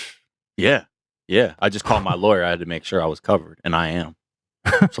podcasting? Yeah. I just called my lawyer. I had to make sure I was covered, and I am.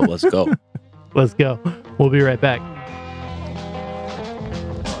 So let's go. Let's go. We'll be right back.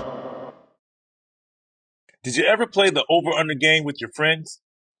 Did you ever play the over-under game with your friends?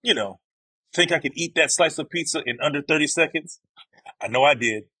 Think I could eat that slice of pizza in under 30 seconds? I know I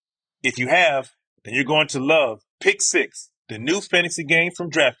did. If you have, then you're going to love Pick 6, the new fantasy game from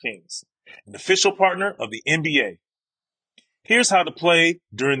DraftKings, an official partner of the NBA. Here's how to play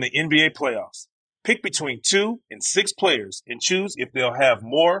during the NBA playoffs. Pick between 2 and 6 players and choose if they'll have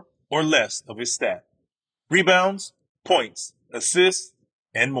more or less of his stat. Rebounds, points, assists,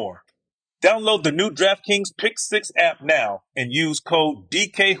 and more. Download the new DraftKings Pick 6 app now and use code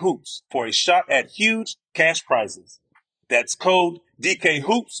DKHOOPS for a shot at huge cash prizes. That's code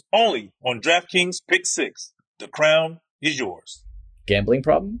DKHOOPS only on DraftKings Pick 6. The crown is yours. Gambling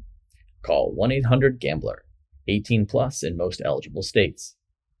problem? Call 1-800-GAMBLER. 18 plus in most eligible states.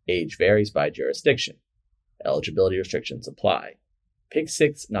 Age varies by jurisdiction. Eligibility restrictions apply. Pick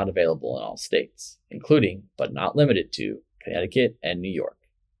 6 not available in all states, including, but not limited to, Connecticut and New York.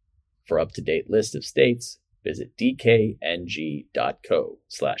 For up-to-date list of states, visit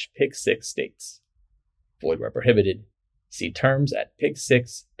dkng.co/pick6states. Void where prohibited. See terms at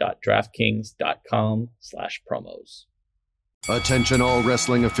pick6.draftkings.com/promos. Attention all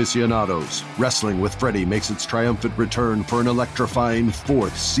wrestling aficionados. Wrestling with Freddie makes its triumphant return for an electrifying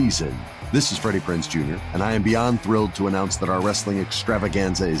 4th season. This is Freddie Prinze Jr., and I am beyond thrilled to announce that our wrestling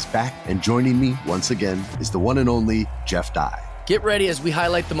extravaganza is back, and joining me once again is the one and only Jeff Dye. Get ready as we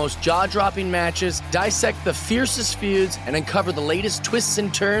highlight the most jaw-dropping matches, dissect the fiercest feuds, and uncover the latest twists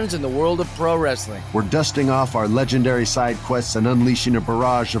and turns in the world of pro wrestling. We're dusting off our legendary side quests and unleashing a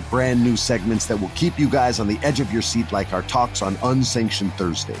barrage of brand new segments that will keep you guys on the edge of your seat like our talks on Unsanctioned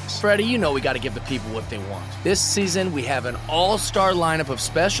Thursdays. Freddie, you know we got to give the people what they want. This season, we have an all-star lineup of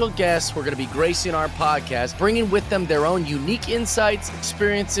special guests who are going to be gracing our podcast, bringing with them their own unique insights,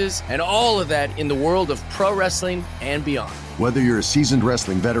 experiences, and all of that in the world of pro wrestling and beyond. Whether you're a seasoned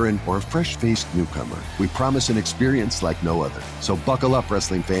wrestling veteran or a fresh-faced newcomer, we promise an experience like no other. So buckle up,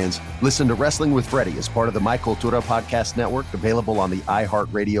 wrestling fans. Listen to Wrestling with Freddie as part of the My Cultura Podcast Network, available on the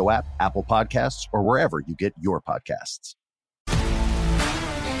iHeartRadio app, Apple Podcasts, or wherever you get your podcasts.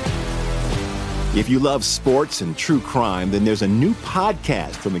 If you love sports and true crime, then there's a new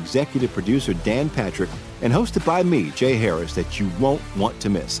podcast from executive producer Dan Patrick and hosted by me, Jay Harris, that you won't want to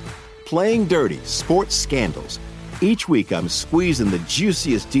miss. Playing Dirty: Sports Scandals. Each week, I'm squeezing the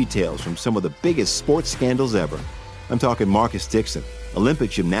juiciest details from some of the biggest sports scandals ever. I'm talking Marcus Dixon, Olympic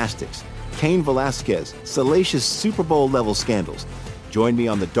gymnastics, Cain Velasquez, salacious Super Bowl-level scandals. Join me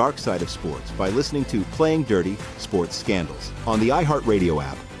on the dark side of sports by listening to Playing Dirty: Sports Scandals on the iHeartRadio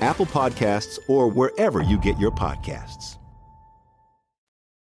app, Apple Podcasts, or wherever you get your podcasts.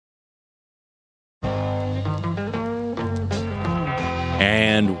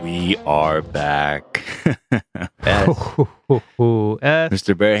 And And we are back. Mr.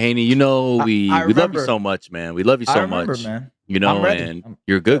 Baraheni, you know we love you remember. so much, man. We love you so remember, much. man. You know, I'm ready. and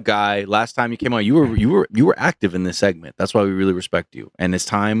you're a good guy. Last time you came on, you were active in this segment. That's why we really respect you. And it's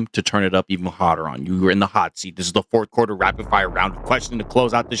time to turn it up even hotter on you. You were in the hot seat. This is the fourth quarter rapid fire round of questions to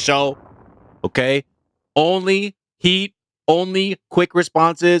close out the show. Okay? Only heat, only quick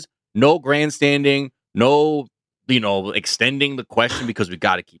responses, no grandstanding, no, extending the question because we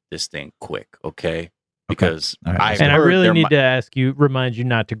got to keep this thing quick, okay? Because I really need to remind you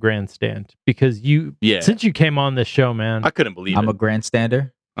not to grandstand because since you came on this show, man, I couldn't believe I'm it. a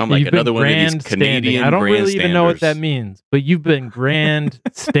grandstander. I'm like another one of these Canadian. I don't really even know what that means, but you've been grand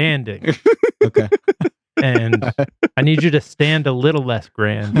standing. Okay. And I need you to stand a little less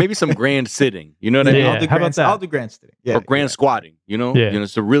grand. Maybe some grand sitting. You know what I mean? How about that? I'll do grand sitting. Yeah. Or grand squatting, Yeah.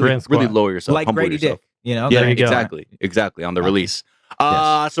 So really lower yourself. Like humble Grady yourself. Dick, Yeah, there you go. Exactly. On the release.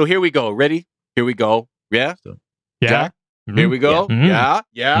 So here we go. Ready? Here we go. Yeah? Yeah. Jack? Here we go. Mhm. Yeah.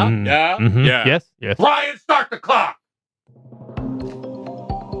 Mhm. Yeah. Yes. Brian, start the clock.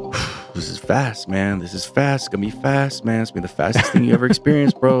 This is fast, man. This is fast. It's gonna be fast, man. It's gonna be the fastest thing you ever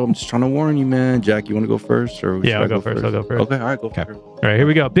experienced, bro. I'm just trying to warn you, man. Jack, you want to go first? Or I'll go first. Okay, all right, go first. All right, here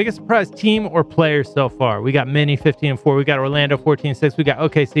we go. Biggest surprise team or player so far? We got Mini 15-4. We got Orlando 14-6. We got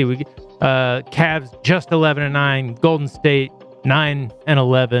OKC. We Cavs just 11-9. Golden State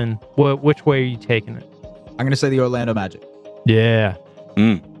 9-11. Which way are you taking it? I'm gonna say the Orlando Magic. Yeah.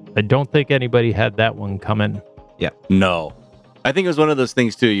 I don't think anybody had that one coming. Yeah. No. I think it was one of those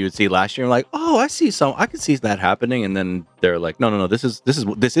things too. You would see last year, like, oh, I can see that happening, and then they're like, no, this is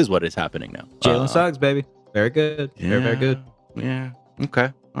what is happening now. Jalen Suggs, baby, very good, very good. Yeah.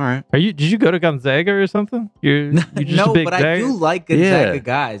 Okay. All right. Did you go to Gonzaga or something? You're just no, a big but Zaga? I do like Gonzaga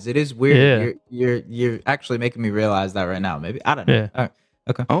guys. It is weird. You're actually making me realize that right now. Maybe I don't know. Yeah. All right.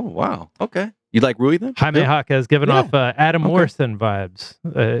 Okay. Oh wow. Okay. You like Rui then? Jaime Haka has given off Adam Morrison vibes.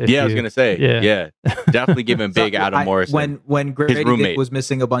 I was gonna say. Yeah. Definitely giving big Adam Morrison. When Grady Dick was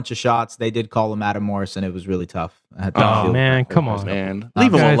missing a bunch of shots, they did call him Adam Morrison. It was really tough. Man, come on, man.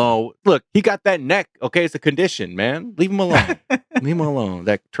 Leave him alone. Look, he got that neck. Okay, it's a condition, man. Leave him alone. Leave him alone.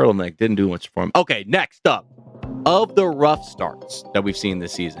 That turtleneck didn't do much for him. Okay, next up. Of the rough starts that we've seen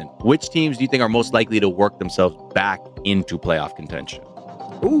this season, which teams do you think are most likely to work themselves back into playoff contention?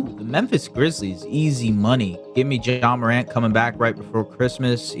 Ooh, the Memphis Grizzlies, easy money. Give me Ja Morant coming back right before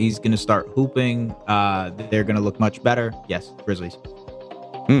Christmas. He's going to start hooping. They're going to look much better. Yes, Grizzlies.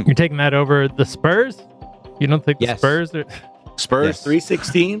 You're taking that over the Spurs? You don't think the Spurs are... Spurs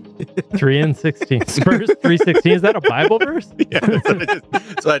 316? 3-16. Spurs 316. Is that a Bible verse? Yeah,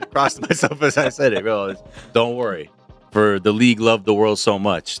 so I crossed myself as I said it. Bro. Don't worry. For the league loved the world so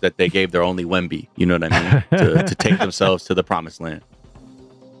much that they gave their only Wemby, you know what I mean? to take themselves to the promised land.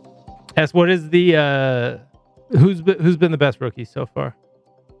 What is the who's been the best rookie so far?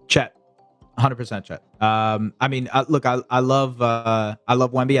 Chet, 100% Chet. I mean, look, I love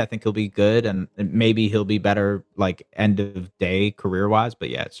Wemby. I think he'll be good, and maybe he'll be better like end of day career wise. But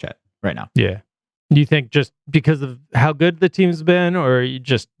yeah, it's Chet right now. Yeah. Do you think just because of how good the team's been, or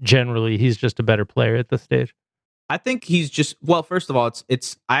just generally he's just a better player at this stage? I think he's just, well, first of all,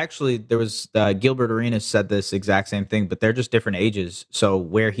 there was Gilbert Arenas said this exact same thing, but they're just different ages. So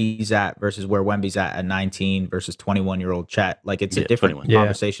where he's at versus where Wemby's at 19 versus 21-year-old Chet, like it's a different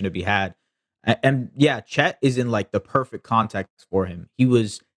conversation to be had. And yeah, Chet is in like the perfect context for him. He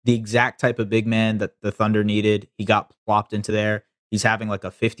was the exact type of big man that the Thunder needed. He got plopped into there. He's having like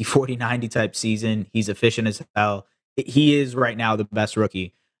a 50, 40, 90 type season. He's efficient as hell. He is right now the best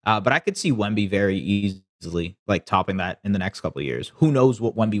rookie. But I could see Wemby very easily like topping that in the next couple of years. Who knows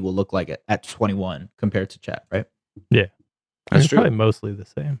what Wemby will look like at 21 compared to Chet, right? Yeah, that's true. Probably mostly the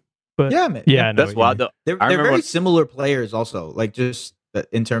same. But yeah, that's wild. They're very similar players, also, like just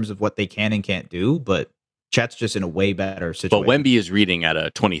in terms of what they can and can't do. But Chet's just in a way better situation. But Wemby is reading at a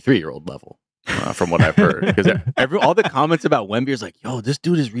 23-year-old level. From what I've heard, because all the comments about Wemby is like, "Yo, this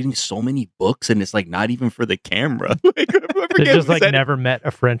dude is reading so many books, and it's like not even for the camera." Like, they just like never met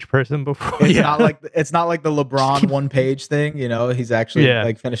a French person before. It's not like the LeBron 1-page thing, you know. He's actually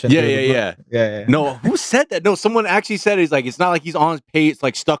like finishing. Yeah. No, who said that? No, someone actually said it. He's like, it's not like he's on page,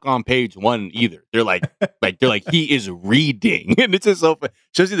 like stuck on page 1 either. They're like he is reading, and it's just so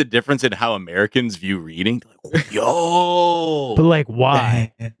shows you the difference in how Americans view reading. Like, yo, but like,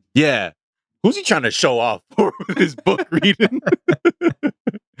 why? Yeah. Who's he trying to show off for with his book reading?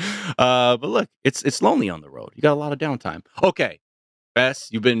 But look, it's lonely on the road. You got a lot of downtime. Okay, Bess,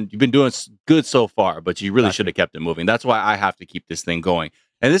 you've been doing good so far, but you really should have kept it moving. That's why I have to keep this thing going.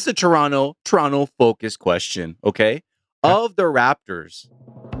 And this is a Toronto focused question. Okay, of the Raptors,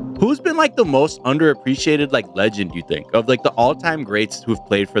 Who's been like the most underappreciated like legend, you think, of like the all-time greats who've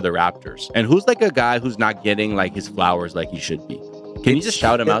played for the Raptors? And who's like a guy who's not getting like his flowers like he should be? Can you just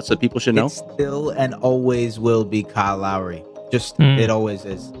shout him out so people should know? It still and always will be Kyle Lowry. Just it always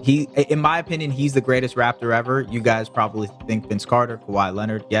is. He, in my opinion, he's the greatest Raptor ever. You guys probably think Vince Carter, Kawhi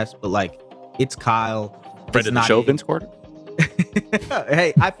Leonard, yes, but like it's Kyle. Friend of the show, Vince Carter.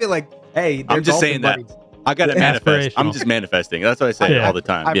 Hey, I feel like I'm just saying that. I gotta manifest. I'm just manifesting. That's what I say all the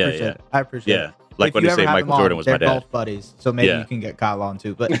time. I appreciate it. Like when I say Michael Jordan was my dad. Golf buddies, so maybe you can get Kyle on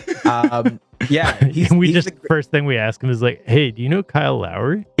too. But yeah, first thing we ask him is like, "Hey, do you know Kyle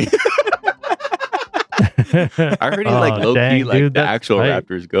Lowry?" I heard he's like low key, like dude, the actual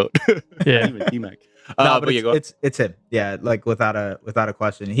Raptors goat. Yeah, even T-Mac. But it's him. Yeah, like without a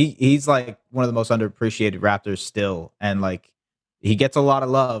question. He's like one of the most underappreciated Raptors still, and like he gets a lot of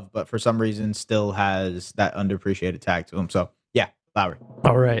love, but for some reason still has that underappreciated tag to him. So yeah, Lowry.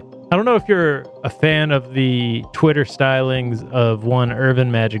 All right. I don't know if you're a fan of the Twitter stylings of one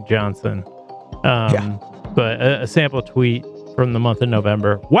Irvin Magic Johnson, but a sample tweet from the month of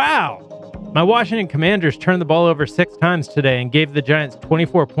November. Wow. My Washington Commanders turned the ball over 6 times today and gave the Giants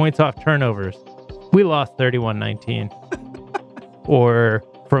 24 points off turnovers. We lost 31-19. Or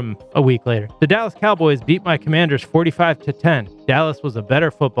from a week later, the Dallas Cowboys beat my Commanders 45-10. Dallas was a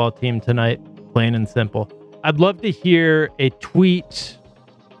better football team tonight, plain and simple. I'd love to hear a tweet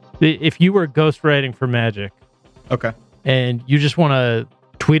if you were ghostwriting for Magic. Okay. And you just want to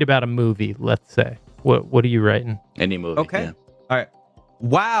tweet about a movie, let's say. What are you writing? Any movie. Okay. Yeah. All right.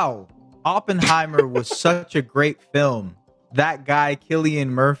 Wow. Oppenheimer was such a great film. That guy, Cillian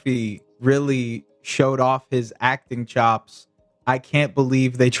Murphy, really showed off his acting chops. I can't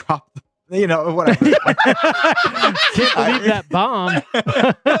believe they dropped, whatever. Can't believe that bomb.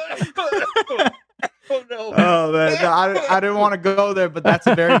 Oh, no. Oh, man. No, I didn't want to go there, but that's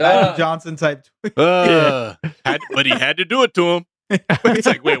a very Magic Johnson type tweet. But he had to do it to him. He's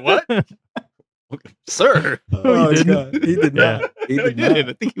like, wait, what? Sir. Oh, he didn't. He did not. He did not.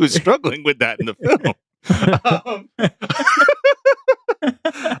 I think he was struggling with that in the film.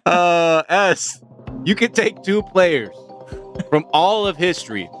 S, you can take 2 players from all of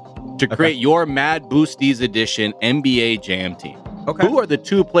history to create your Mad Boosties Edition NBA Jam team. Okay. Who are the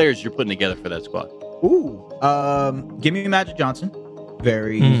 2 players you're putting together for that squad? Ooh. Give me Magic Johnson.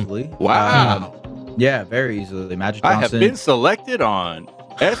 Very easily. Wow. Yeah, very easily. Magic Johnson. I have been selected on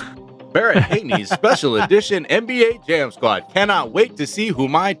Baraheni's Special Edition NBA Jam Squad. Cannot wait to see who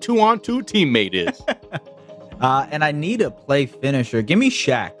my 2-on-2 teammate is. And I need a play finisher. Give me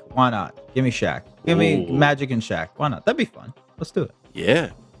Shaq. Why not? Give me Shaq. Give me Magic and Shaq. Why not? That'd be fun. Let's do it.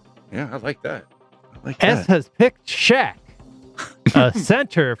 Yeah. Yeah, I like that. S has picked Shaq, a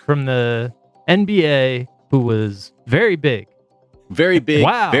center from the NBA who was very big. Very big,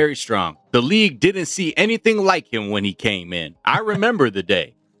 wow. Very strong. The league didn't see anything like him when he came in. I remember the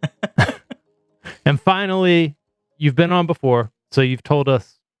day. And finally, you've been on before, so you've told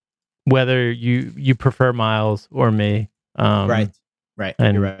us whether you prefer Miles or me. Right.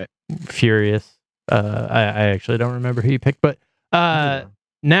 And you're right. Furious. I actually don't remember who you picked, but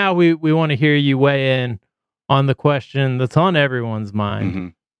now we want to hear you weigh in on the question that's on everyone's mind. Mm-hmm.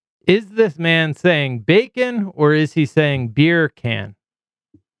 Is this man saying bacon or is he saying beer can?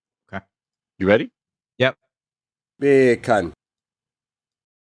 Okay. You ready? Yep. Bacon.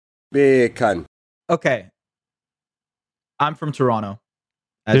 Okay. I'm from Toronto.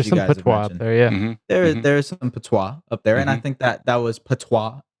 There's some patois up there, yeah. Mm-hmm. There's some patois up there, and I think that was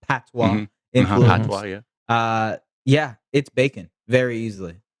patois influence. Patois, yeah. Yeah, it's bacon very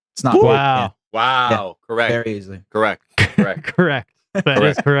easily. It's not. Wow. Wow. Yeah, correct. Very easily. Correct. Correct. That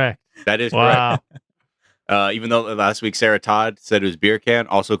is correct. That is wow. correct. Even though last week Sarah Todd said it was beer can,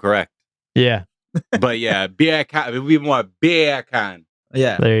 also correct. Yeah. But yeah, beer can. We want beer can.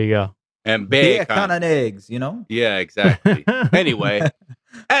 Yeah. There you go. And bacon. Beer can and eggs, Yeah, exactly. Anyway.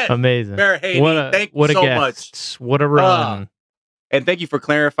 Amazing. Baraheni, thank you so much. What a run. And thank you for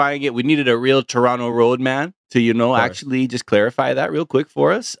clarifying it. We needed a real Toronto road man to, actually just clarify that real quick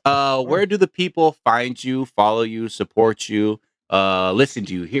for us. Where do the people find you, follow you, support you, listen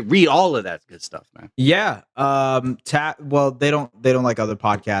to you, read all of that good stuff, man? Yeah. Well, they don't like other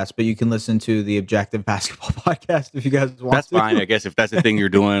podcasts, but you can listen to the Objective Basketball podcast if you guys want. That's fine. I guess if that's the thing you're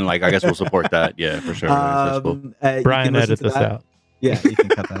doing, I guess we'll support that. Yeah, for sure. That's cool. Brian, edit this out. Yeah, you can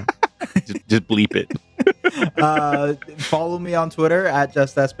cut that. just bleep it. Follow me on Twitter at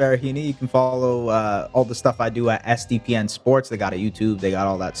JustSBaraheni. You can follow all the stuff I do at SDPN Sports. They got a YouTube. They got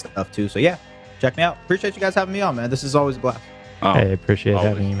all that stuff too. So yeah, check me out. Appreciate you guys having me on, man. This is always a blast. I appreciate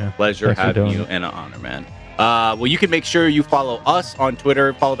having you, man. Pleasure having you and an honor, man. Well, you can make sure you follow us on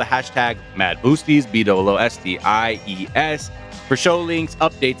Twitter. Follow the hashtag MadBoosties, BOOSTIES, for show links,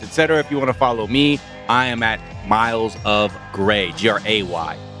 updates, etc. If you want to follow me, I am at Miles of Gray,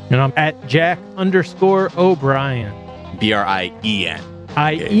 GRAY. And I'm at Jack_O'Brien. BRIEN.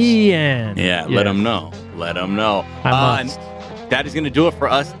 IEN. Yeah, let them know. Let them know. I must. That is going to do it for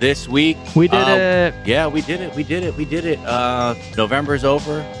us this week. We did it. Yeah, we did it. November's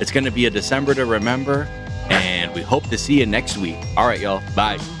over. It's going to be a December to remember. And we hope to see you next week. All right, y'all.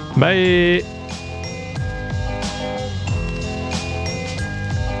 Bye. Bye.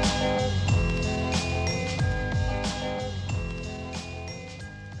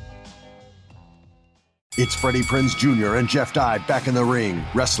 It's Freddie Prinze Jr. and Jeff Dye back in the ring.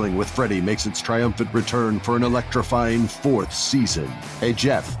 Wrestling with Freddie makes its triumphant return for an electrifying 4th season. Hey,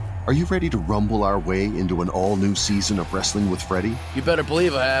 Jeff, are you ready to rumble our way into an all-new season of Wrestling with Freddie? You better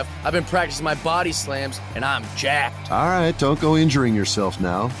believe I have. I've been practicing my body slams, and I'm jacked. All right, don't go injuring yourself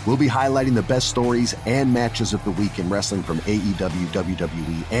now. We'll be highlighting the best stories and matches of the week in wrestling from AEW,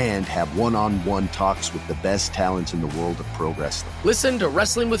 WWE, and have one-on-one talks with the best talents in the world of pro wrestling. Listen to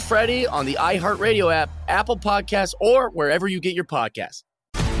Wrestling with Freddie on the iHeartRadio app, Apple Podcasts, or wherever you get your podcasts.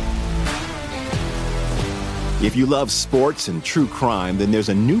 If you love sports and true crime, then there's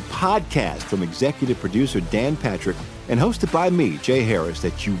a new podcast from executive producer Dan Patrick and hosted by me, Jay Harris,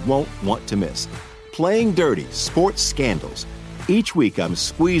 that you won't want to miss. Playing Dirty: Sports Scandals. Each week, I'm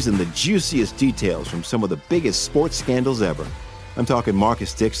squeezing the juiciest details from some of the biggest sports scandals ever. I'm talking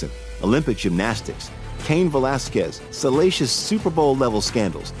Marcus Dixon, Olympic gymnastics, Cain Velasquez, salacious Super Bowl-level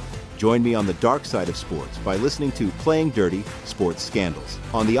scandals. Join me on the dark side of sports by listening to Playing Dirty: Sports Scandals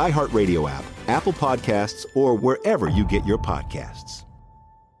on the iHeartRadio app, Apple Podcasts, or wherever you get your podcasts.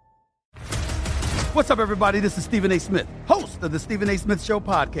 What's up, everybody? This is Stephen A. Smith, host of the Stephen A. Smith Show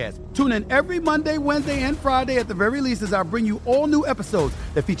podcast. Tune in every Monday, Wednesday, and Friday at the very least as I bring you all new episodes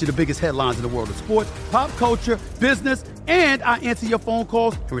that feature the biggest headlines in the world of sports, pop culture, business, and I answer your phone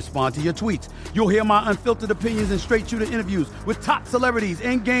calls and respond to your tweets. You'll hear my unfiltered opinions and straight-shooter interviews with top celebrities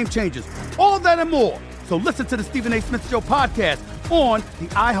and game changers. All that and more. So listen to the Stephen A. Smith Show podcast on the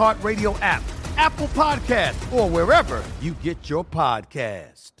iHeartRadio app, Apple Podcasts, or wherever you get your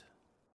podcast.